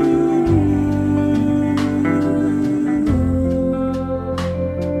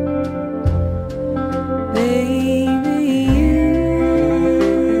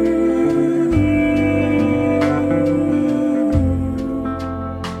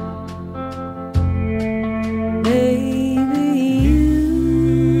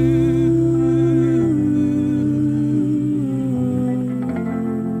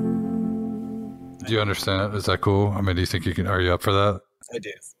 Do you understand it? Is that cool? I mean, do you think you can? Are you up for that? I do.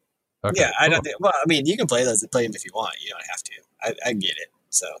 Okay, Yeah, I cool. don't think. Well, I mean, you can play them if you want. You don't have to. I get it.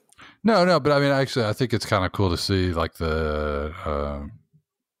 So No, but I mean, actually, I think it's kind of cool to see like the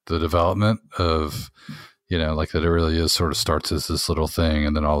development of, like that. It really is sort of starts as this little thing,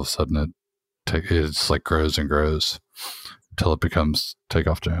 and then all of a sudden it's like grows and grows until it becomes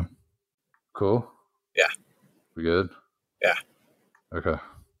Takeoff Jam. Cool. Yeah. We good? Yeah. Okay.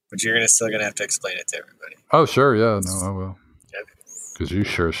 but you're still gonna have to explain it to everybody. Oh, sure. Yeah. No, I will. Okay. Because you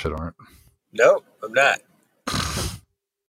sure as shit aren't. Nope, I'm not.